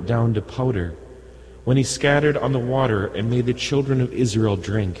ground it down to powder, when he scattered on the water and made the children of Israel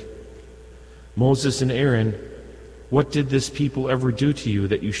drink. Moses and Aaron, "What did this people ever do to you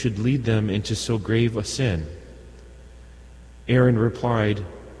that you should lead them into so grave a sin?" Aaron replied,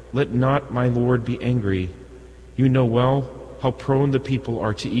 "Let not my Lord be angry. You know well how prone the people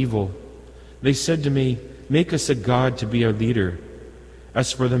are to evil. They said to me, 'Make us a god to be our leader.'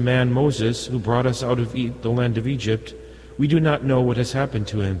 As for the man Moses, who brought us out of the land of Egypt, we do not know what has happened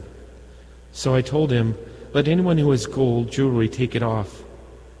to him." So I told him, "Let anyone who has gold jewelry take it off."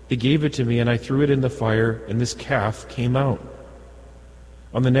 They gave it to me, and I threw it in the fire, and this calf came out.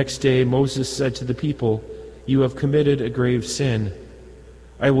 On the next day Moses said to the people, "You have committed a grave sin.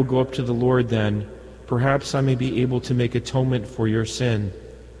 I will go up to the Lord then. Perhaps I may be able to make atonement for your sin."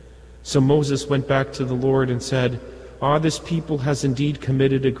 So Moses went back to the Lord and said, This people has indeed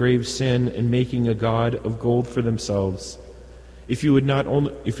committed a grave sin in making a god of gold for themselves. If you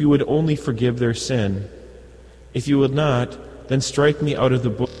would only forgive their sin. If you would not, then strike me out of the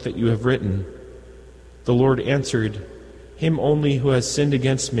book that you have written." The Lord answered, "Him only who has sinned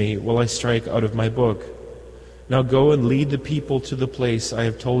against me will I strike out of my book." Now go and lead the people to the place I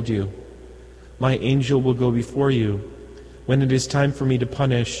have told you. My angel will go before you. When it is time for me to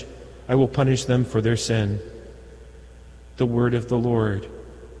punish, I will punish them for their sin. The word of the Lord.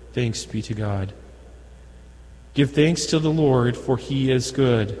 Thanks be to God. Give thanks to the Lord, for he is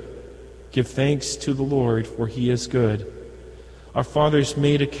good. Give thanks to the Lord, for he is good. Our fathers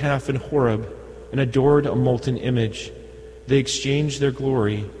made a calf in Horeb and adored a molten image. They exchanged their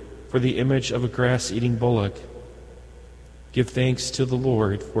glory for the image of a grass-eating bullock. Give thanks to the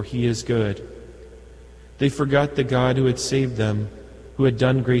Lord, for he is good. They forgot the God who had saved them, who had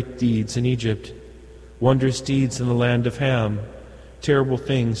done great deeds in Egypt, wondrous deeds in the land of Ham, terrible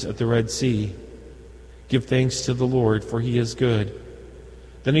things at the Red Sea. Give thanks to the Lord, for he is good.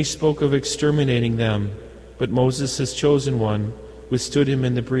 Then he spoke of exterminating them, but Moses, his chosen one, withstood him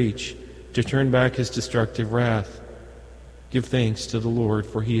in the breach to turn back his destructive wrath. Give thanks to the Lord,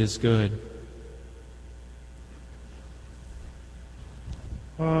 for he is good.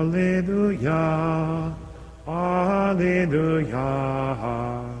 Alleluia, Alleluia,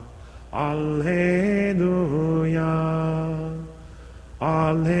 Alleluia,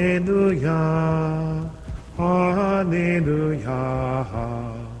 Alleluia, Alleluia,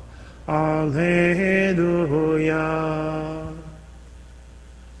 Alleluia.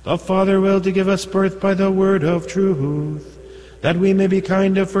 The Father willed to give us birth by the word of truth, that we may be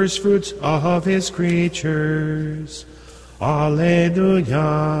kind of first fruits of his creatures.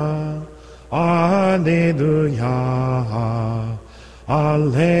 Alleluia, Alleluia,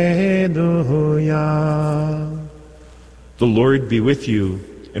 Alleluia. The Lord be with you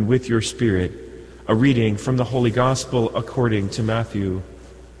and with your spirit. A reading from the Holy Gospel according to Matthew.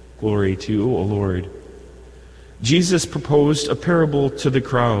 Glory to you, O Lord. Jesus proposed a parable to the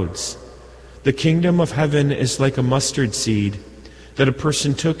crowds. The kingdom of heaven is like a mustard seed that a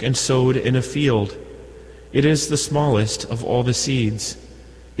person took and sowed in a field. It is the smallest of all the seeds,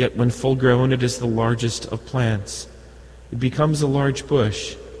 yet when full grown it is the largest of plants. It becomes a large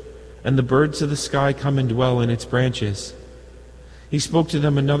bush, and the birds of the sky come and dwell in its branches. He spoke to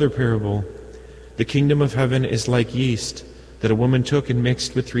them another parable. The kingdom of heaven is like yeast that a woman took and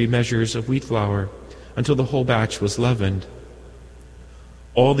mixed with 3 measures of wheat flour until the whole batch was leavened.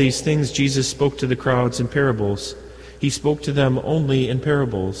 All these things Jesus spoke to the crowds in parables. He spoke to them only in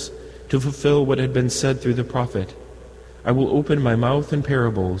parables, to fulfill what had been said through the prophet. I will open my mouth in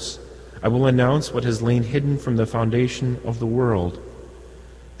parables. I will announce what has lain hidden from the foundation of the world.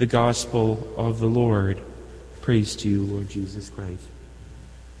 The Gospel of the Lord. Praise to you, Lord Jesus Christ.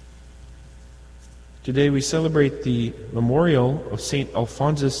 Today we celebrate the memorial of St.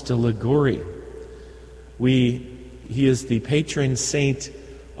 Alphonsus de Liguori. He is the patron saint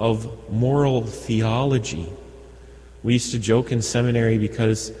of moral theology. We used to joke in seminary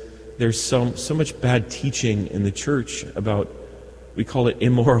because there's so much bad teaching in the church about, we call it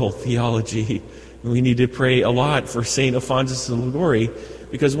immoral theology. We need to pray a lot for St. Alphonsus de Liguori,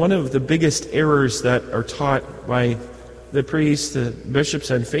 because one of the biggest errors that are taught by the priests, the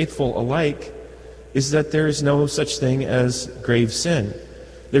bishops, and faithful alike is that there is no such thing as grave sin.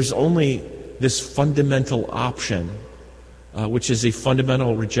 There's only this fundamental option, which is a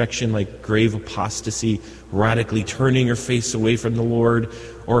fundamental rejection like grave apostasy, radically turning your face away from the Lord,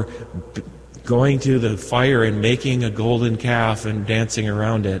 or going to the fire and making a golden calf and dancing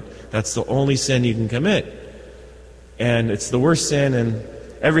around it. That's the only sin you can commit. And it's the worst sin, and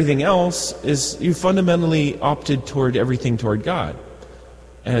everything else is you fundamentally opted toward everything toward God.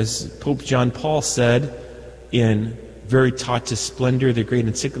 As Pope John Paul said in Veritatis Splendor, the great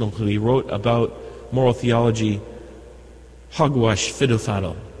encyclical he wrote about moral theology, hogwash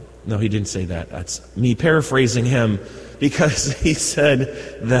fidofato. No, he didn't say that. That's me paraphrasing him, because he said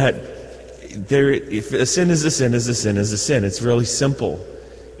that if a sin is a sin, is a sin is a sin. It's really simple.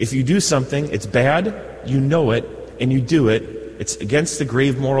 If you do something, it's bad, you know it, and you do it. It's against the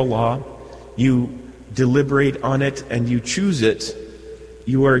grave moral law. You deliberate on it and you choose it.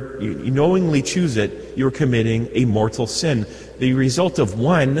 You knowingly choose it. You are committing a mortal sin. The result of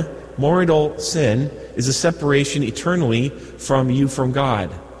one mortal sin is a separation eternally from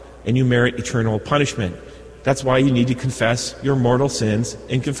God, and you merit eternal punishment. That's why you need to confess your mortal sins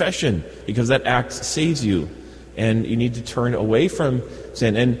in confession, because that act saves you, and you need to turn away from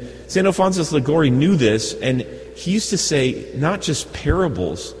sin. And St. Alphonsus Liguori knew this, and he used to say not just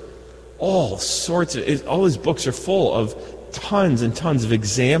parables, all his books are full of tons and tons of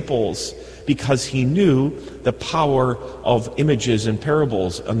examples, because he knew the power of images and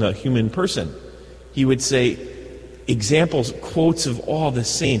parables on the human person. He would say examples, quotes of all the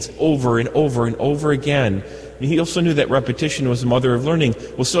saints over and over and over again, And he also knew that repetition was the mother of learning.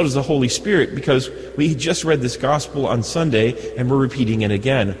 Well, so does the Holy Spirit, because we just read this gospel on Sunday and we're repeating it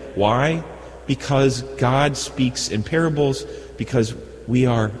again. Why? Because God speaks in parables, because we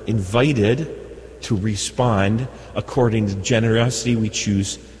are invited to respond according to the generosity we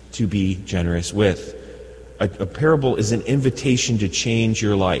choose to be generous with. A parable is an invitation to change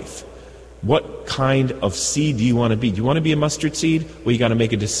your life. What kind of seed do you want to be? Do you want to be a mustard seed? Well, you got to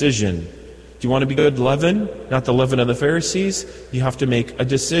make a decision. Do you want to be good leaven? Not the leaven of the Pharisees? You have to make a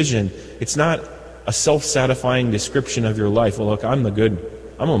decision. It's not a self-satisfying description of your life. Well, look, I'm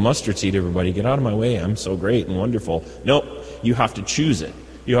a mustard seed, everybody. Get out of my way. I'm so great and wonderful. No, you have to choose it.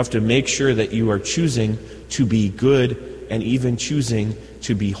 You have to make sure that you are choosing to be good and even choosing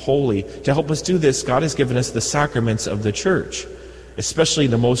to be holy. To help us do this, God has given us the sacraments of the church, especially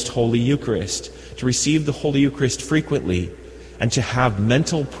the most holy Eucharist, to receive the Holy Eucharist frequently and to have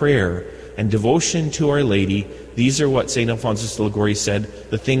mental prayer and devotion to Our Lady. These are what St. Alphonsus de Liguori said,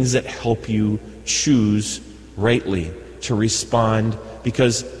 the things that help you choose rightly, to respond,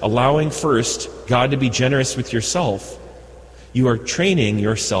 because allowing first God to be generous with yourself, you are training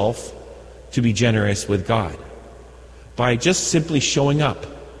yourself to be generous with God by just simply showing up.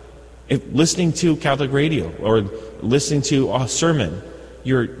 If listening to Catholic radio or listening to a sermon,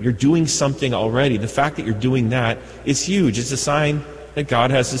 you're doing something already. The fact that you're doing that is huge. It's a sign that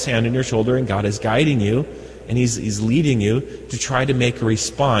God has His hand on your shoulder and God is guiding you and He's leading you to try to make a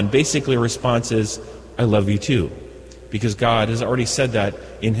response. Basically, a response is, I love you too. Because God has already said that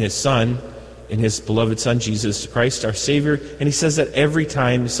in His Son, in His beloved Son, Jesus Christ, our Savior. And He says that every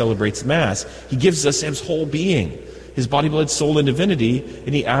time He celebrates Mass. He gives us His whole being, His body, blood, soul, and divinity.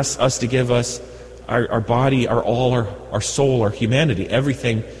 And He asks us to give us our body, our all, our soul, our humanity,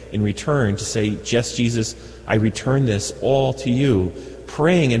 everything in return, to say, yes, Jesus, I return this all to you,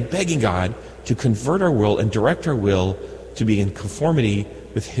 praying and begging God to convert our will and direct our will to be in conformity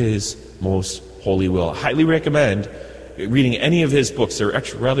with His most holy will. I highly recommend reading any of his books. They're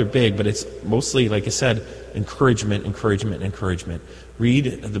actually rather big, but it's mostly, like I said, encouragement.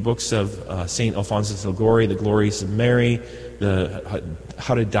 Read the books of St. Alphonsus de Liguori, The Glories of Mary, the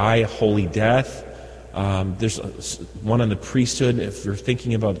How to Die a Holy Death. There's one on the priesthood, if you're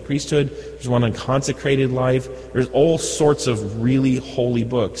thinking about the priesthood. There's one on consecrated life. There's all sorts of really holy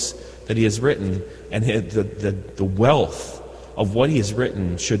books that he has written, and the wealth of what he has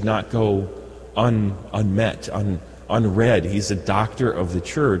written should not go unmet, unread. He's a doctor of the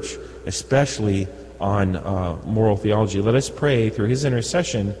church, especially on moral theology. Let us pray through his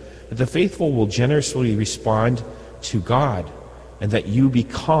intercession that the faithful will generously respond to God, and that you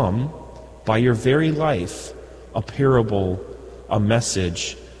become, by your very life, a parable, a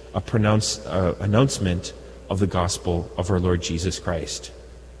message, announcement of the gospel of our Lord Jesus Christ.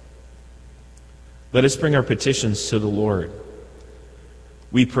 Let us bring our petitions to the Lord.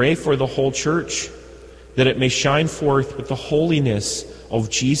 We pray for the whole church, that it may shine forth with the holiness of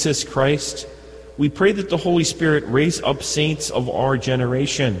Jesus Christ. We pray that the Holy Spirit raise up saints of our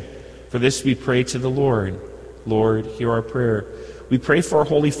generation. For this we pray to the Lord. Lord, hear our prayer. We pray for our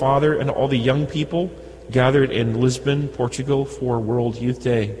Holy Father and all the young people gathered in Lisbon, Portugal, for World Youth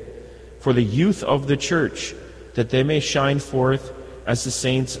Day. For the youth of the church, that they may shine forth as the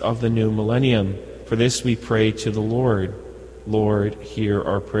saints of the new millennium. For this we pray to the Lord. Lord, hear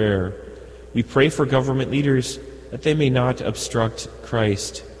our prayer. We pray for government leaders, that they may not obstruct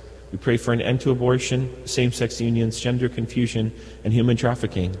Christ. We pray for an end to abortion, same-sex unions, gender confusion, and human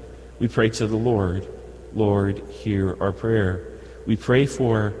trafficking. We pray to the Lord. Lord, hear our prayer. We pray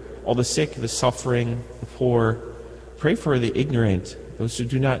for all the sick, the suffering, the poor. Pray for the ignorant, those who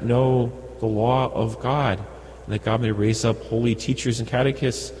do not know the law of God, and that God may raise up holy teachers and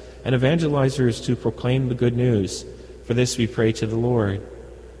catechists and evangelizers to proclaim the good news. For this we pray to the Lord.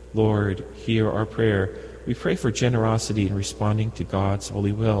 Lord, hear our prayer. We pray for generosity in responding to God's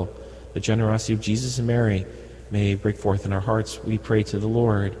holy will. The generosity of Jesus and Mary may break forth in our hearts. We pray to the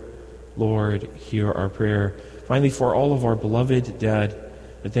Lord. Lord, hear our prayer. Finally, for all of our beloved dead,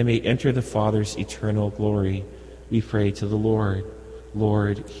 that they may enter the Father's eternal glory, we pray to the Lord.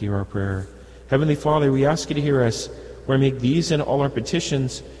 Lord, hear our prayer. Heavenly Father, we ask you to hear us, where make these and all our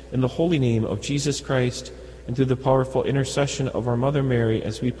petitions in the holy name of Jesus Christ, and through the powerful intercession of our Mother Mary,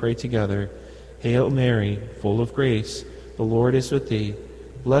 as we pray together. Hail Mary, full of grace, the Lord is with thee.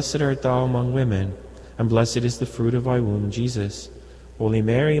 Blessed art thou among women, and blessed is the fruit of thy womb, Jesus. Holy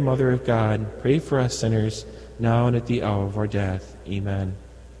Mary, Mother of God, pray for us sinners, now and at the hour of our death. Amen.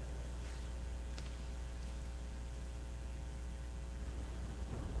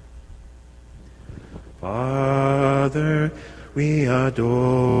 Father, we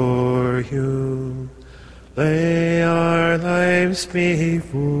adore you. lay our lives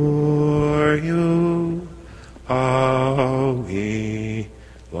before you. How we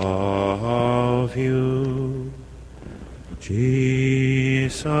love you.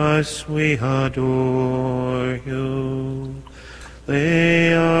 Jesus, we adore you.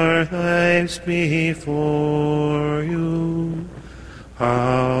 Lay our lives before you.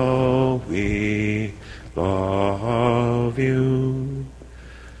 How we love you.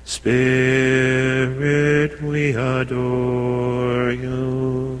 Spirit, we adore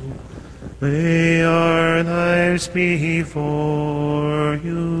you. Lay our lives before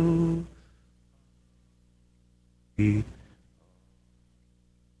you.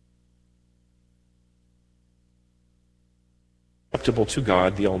 Acceptable to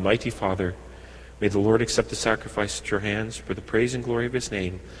God, the Almighty Father. May the Lord accept the sacrifice at your hands for the praise and glory of his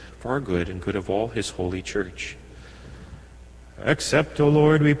name, for our good and good of all his holy church. Accept, O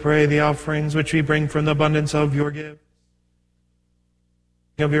Lord, we pray, the offerings which we bring from the abundance of your gift,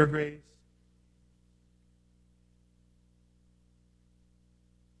 of your grace.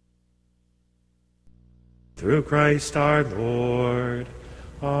 Through Christ our Lord.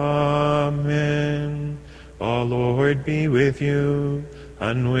 Amen. The Lord be with you,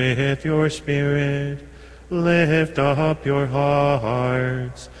 and with your spirit. Lift up your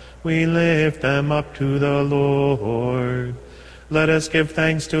hearts. We lift them up to the Lord. Let us give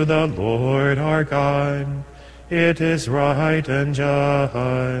thanks to the Lord our God. It is right and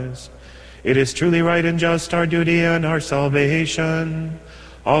just. It is truly right and just, our duty and our salvation,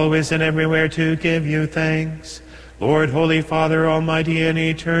 always and everywhere to give you thanks, Lord, Holy Father, Almighty and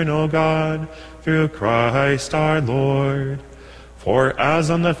eternal God, through Christ our Lord. For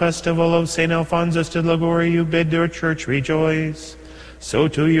as on the festival of St. Alphonsus de Liguori you bid your church rejoice, so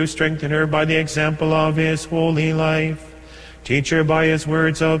too you strengthen her by the example of his holy life. Teach her by his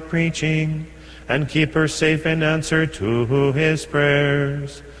words of preaching, and keep her safe in answer to his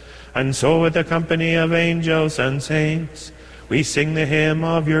prayers. And so with the company of angels and saints, we sing the hymn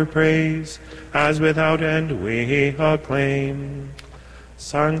of your praise, as without end we acclaim.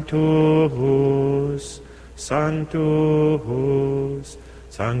 Sanctus, Sanctus,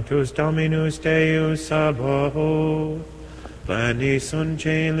 Sanctus Dominus Deus Sabaoth, pleni sunt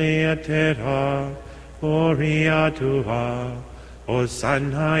celi et terra, gloria tua,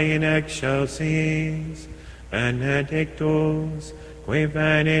 Hosanna in excelsis, benedictus, qui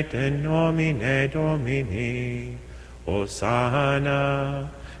venit in nomine Domini, Hosanna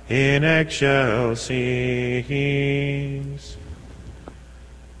in excelsis.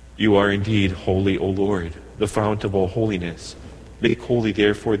 You are indeed holy, O Lord, the fount of all holiness. Make holy,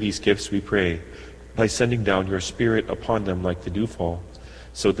 therefore, these gifts, we pray, by sending down your Spirit upon them like the dewfall,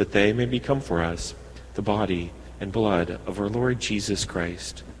 so that they may become for us the body and blood of our Lord Jesus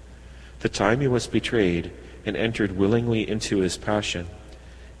Christ. The time he was betrayed and entered willingly into his passion,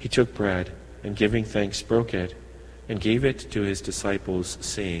 he took bread, and giving thanks broke it, and gave it to his disciples,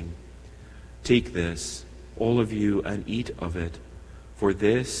 saying, Take this, all of you, and eat of it, for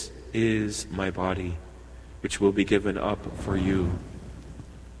this is my body, which will be given up for you.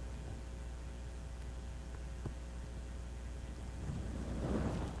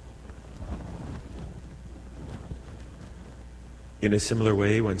 In a similar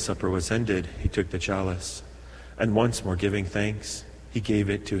way, when supper was ended, he took the chalice, and once more giving thanks, he gave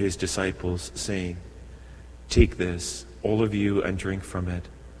it to his disciples, saying, Take this, all of you, and drink from it,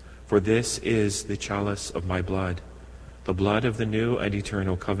 for this is the chalice of my blood, the blood of the new and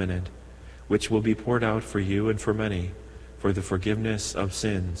eternal covenant, which will be poured out for you and for many, for the forgiveness of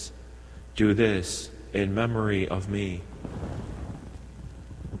sins. Do this in memory of me.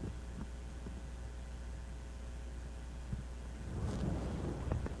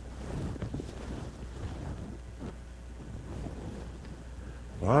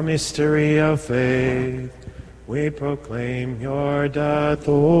 A mystery of faith, we proclaim your death,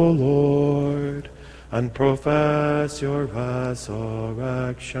 O Lord, and profess your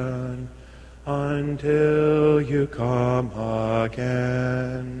resurrection until you come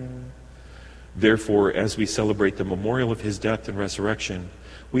again. Therefore, as we celebrate the memorial of his death and resurrection,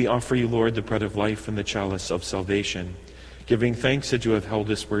 we offer you, Lord, the bread of life and the chalice of salvation, giving thanks that you have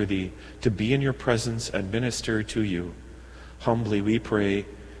held us worthy to be in your presence and minister to you. Humbly we pray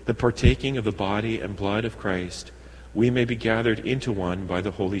that, partaking of the body and blood of Christ, we may be gathered into one by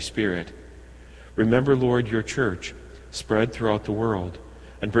the Holy Spirit. Remember, Lord, your church spread throughout the world,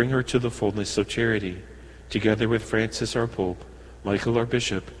 and bring her to the fullness of charity, together with Francis our Pope, Michael our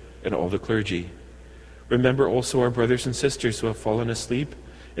Bishop, and all the clergy. Remember also our brothers and sisters who have fallen asleep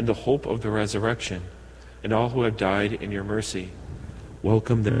in the hope of the resurrection, and all who have died in your mercy.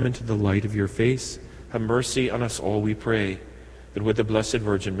 Welcome them into the light of your face, have mercy on us all, we pray, that with the Blessed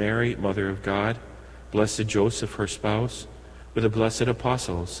Virgin Mary, Mother of God, Blessed Joseph, her spouse, with the blessed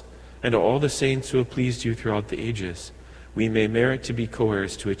apostles, and all the saints who have pleased you throughout the ages, we may merit to be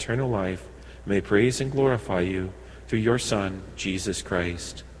co-heirs to eternal life, may praise and glorify you through your Son, Jesus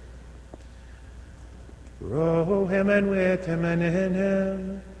Christ. Through him and with him and in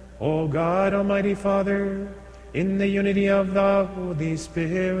him, O God, Almighty Father, in the unity of the Holy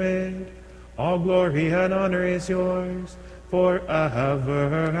Spirit, all glory and honor is yours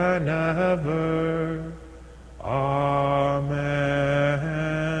forever and ever. Amen.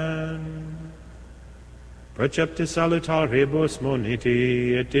 Precepti salutaribus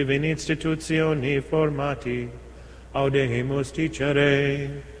moniti et divini institutioni formati, audemus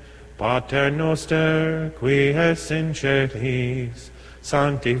dicere, Pater noster, qui es in celis,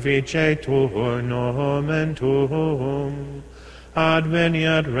 sanctificetur nomen tuum,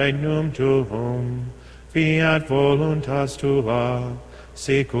 adveniat regnum tuum, fiat voluntas tua,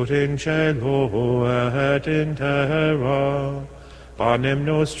 sicut in cielo et in terra. Panem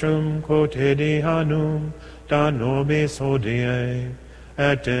nostrum quotidianum da nobis hodie,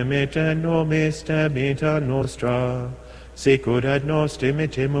 et dimitte nobis debita nostra, sicut et nos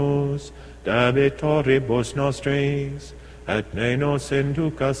dimittimus debitoribus nostris, et ne nos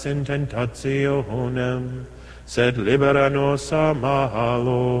inducas in tentationem, sed libera nos a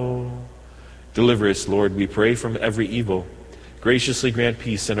malo. Deliver us, Lord, we pray, from every evil. Graciously grant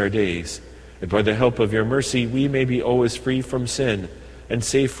peace in our days, and by the help of your mercy we may be always free from sin and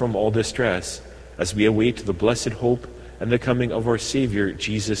safe from all distress, as we await the blessed hope and the coming of our Savior,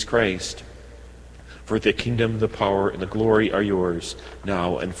 Jesus Christ. For the kingdom, the power, and the glory are yours,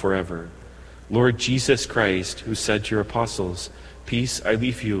 now and forever. Lord Jesus Christ, who said to your apostles, Peace I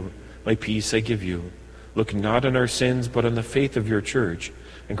leave you, my peace I give you, look not on our sins but on the faith of your church,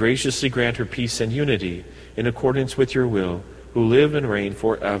 and graciously grant her peace and unity in accordance with your will, who live and reign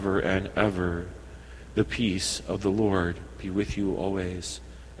forever and ever. The peace of the Lord be with you always,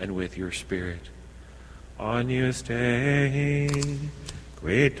 and with your spirit. Agnus Dei,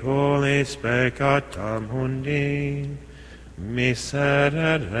 qui tollis peccata mundi,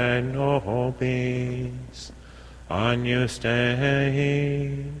 miserere nobis. Agnus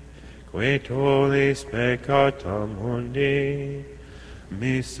Dei, qui tollis peccata mundi,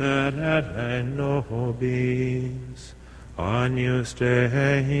 miserere nobis. Agnus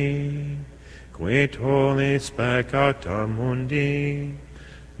Dei, qui tollis peccata mundi,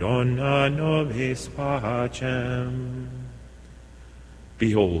 dona nobis pacem.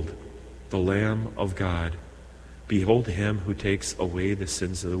 Behold, the Lamb of God. Behold him who takes away the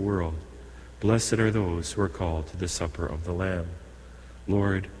sins of the world. Blessed are those who are called to the supper of the Lamb.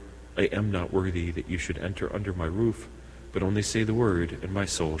 Lord, I am not worthy that you should enter under my roof, but only say the word, and my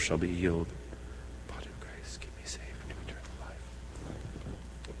soul shall be healed. God of grace, keep me safe to eternal life.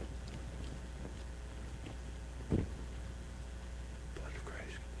 Blood of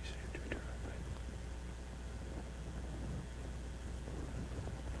Christ, keep me safe to eternal life.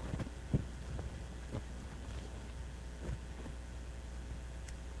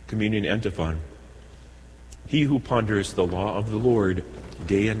 Communion Antiphon. He who ponders the law of the Lord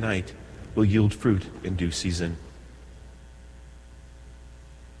day and night will yield fruit in due season.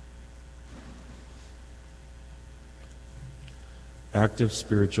 Active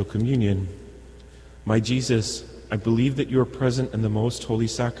spiritual communion. My Jesus, I believe that you are present in the most holy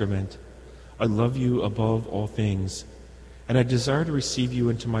sacrament. I love you above all things, and I desire to receive you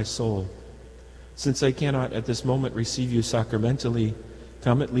into my soul. Since I cannot at this moment receive you sacramentally,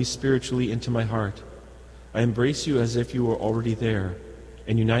 come at least spiritually into my heart. I embrace you as if you were already there,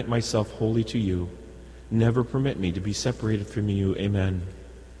 and unite myself wholly to you. Never permit me to be separated from you. Amen.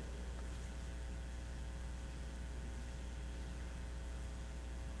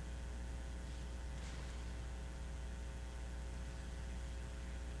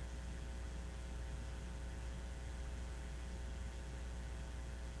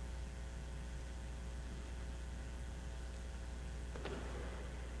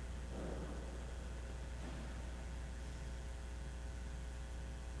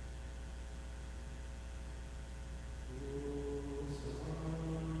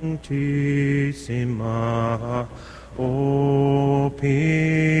 Sanctissima, opissima,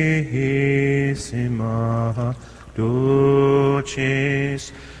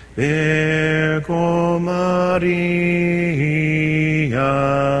 Ducis, Virgo Maria,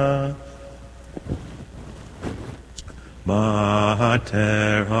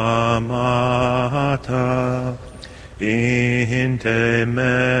 Mater amata, intemerata,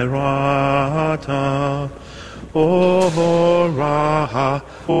 ora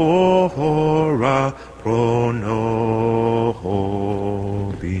pro nobis.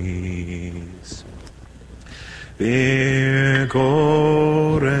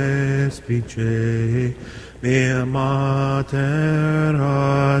 Virgo respice, mea mater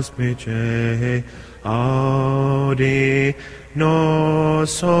aspice, audi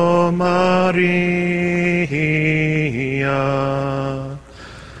nos, O Maria.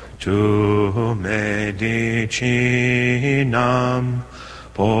 Tu medicinam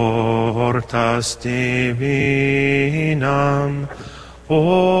portas divinam,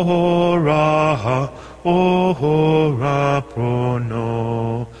 ora pro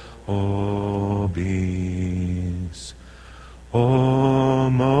nobis. O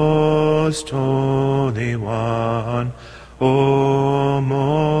most holy one, O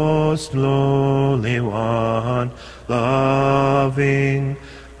most lowly one, loving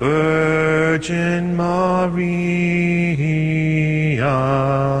Virgin Maria,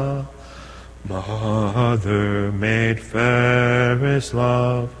 Mother made fairest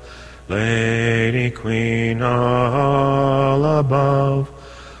love, Lady Queen all above,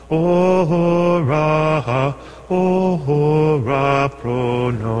 ora pro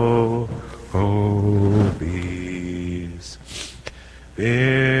nobis.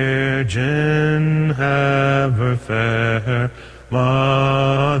 Virgin ever fair,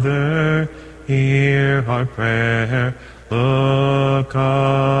 Mother, hear our prayer. Look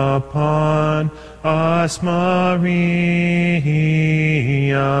upon us, Maria.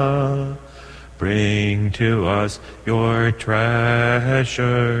 Bring to us your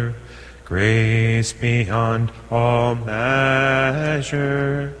treasure, grace beyond all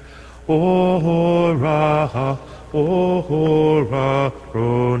measure. Ora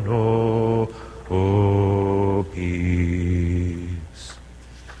pro nobis.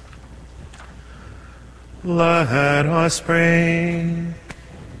 Let us pray.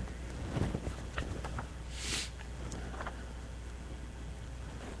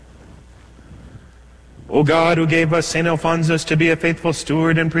 O God, who gave us St. Alphonsus to be a faithful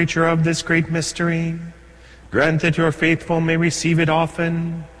steward and preacher of this great mystery, grant that your faithful may receive it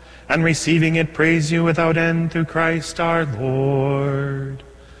often, and receiving it praise you without end through Christ our Lord.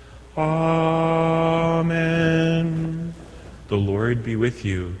 Amen. The Lord be with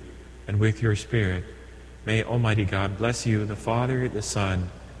you, and with your spirit. May Almighty God bless you, the Father, the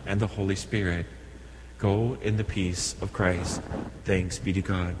Son, and the Holy Spirit. Go in the peace of Christ. Thanks be to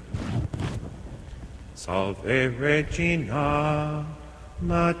God. Salve Regina,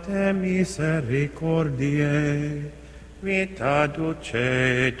 Mater misericordiae, vita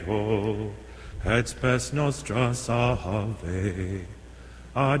dulcedo, et spes nostra salve.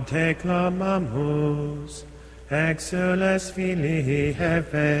 Ad te clamamus, exules filii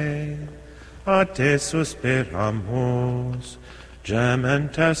Eve, ad te suspiramus,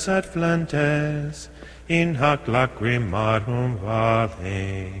 gementes et flentes, in hac lacrimarum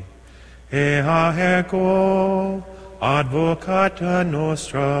vale. Ea ergo, advocata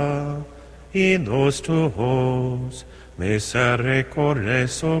nostra, in los tuos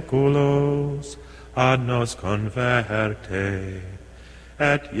misericordes oculos, ad nos converte.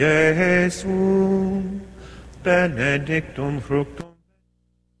 Et Iesum benedictum fructum.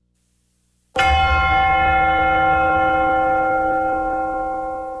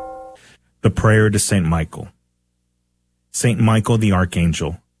 The Prayer to Saint Michael. Saint Michael the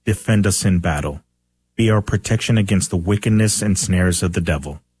Archangel, defend us in battle. Be our protection against the wickedness and snares of the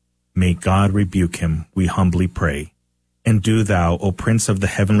devil. May God rebuke him, we humbly pray. And do thou, O Prince of the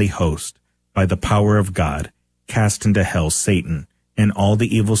heavenly host, by the power of God, cast into hell Satan and all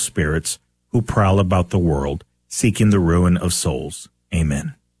the evil spirits who prowl about the world, seeking the ruin of souls.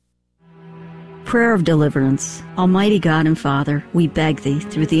 Amen. Prayer of Deliverance. Almighty God and Father, we beg Thee,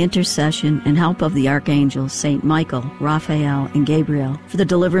 through the intercession and help of the archangels, Saint Michael, Raphael, and Gabriel, for the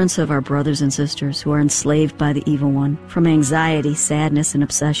deliverance of our brothers and sisters who are enslaved by the evil one, from anxiety, sadness, and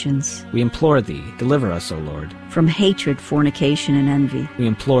obsessions. We implore Thee, deliver us, O Lord. From hatred, fornication, and envy. We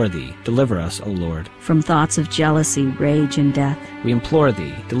implore Thee, deliver us, O Lord. From thoughts of jealousy, rage, and death. We implore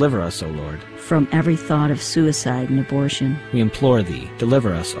Thee, deliver us, O Lord. From every thought of suicide and abortion. We implore Thee,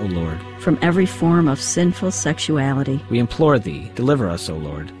 deliver us, O Lord. From every form of sinful sexuality. We implore Thee, deliver us, O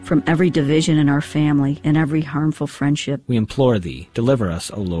Lord. From every division in our family and every harmful friendship. We implore Thee, deliver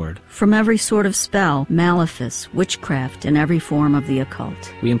us, O Lord. From every sort of spell, malefice, witchcraft, and every form of the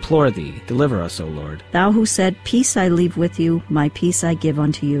occult. We implore Thee, deliver us, O Lord. Thou who said, Peace I leave with you, my peace I give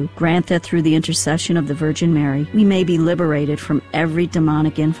unto you, grant that through the intercession of the Virgin Mary, we may be liberated from every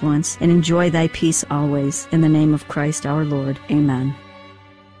demonic influence and enjoy Thy peace always. In the name of Christ our Lord. Amen.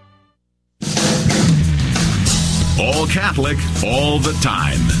 all Catholic, all the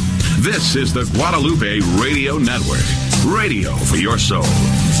time. This is the Guadalupe Radio Network. Radio for your soul.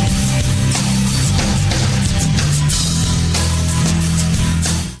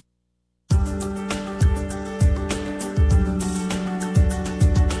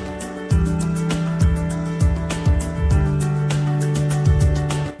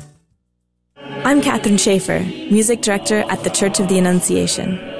 I'm Catherine Schaefer, music director at the Church of the Annunciation.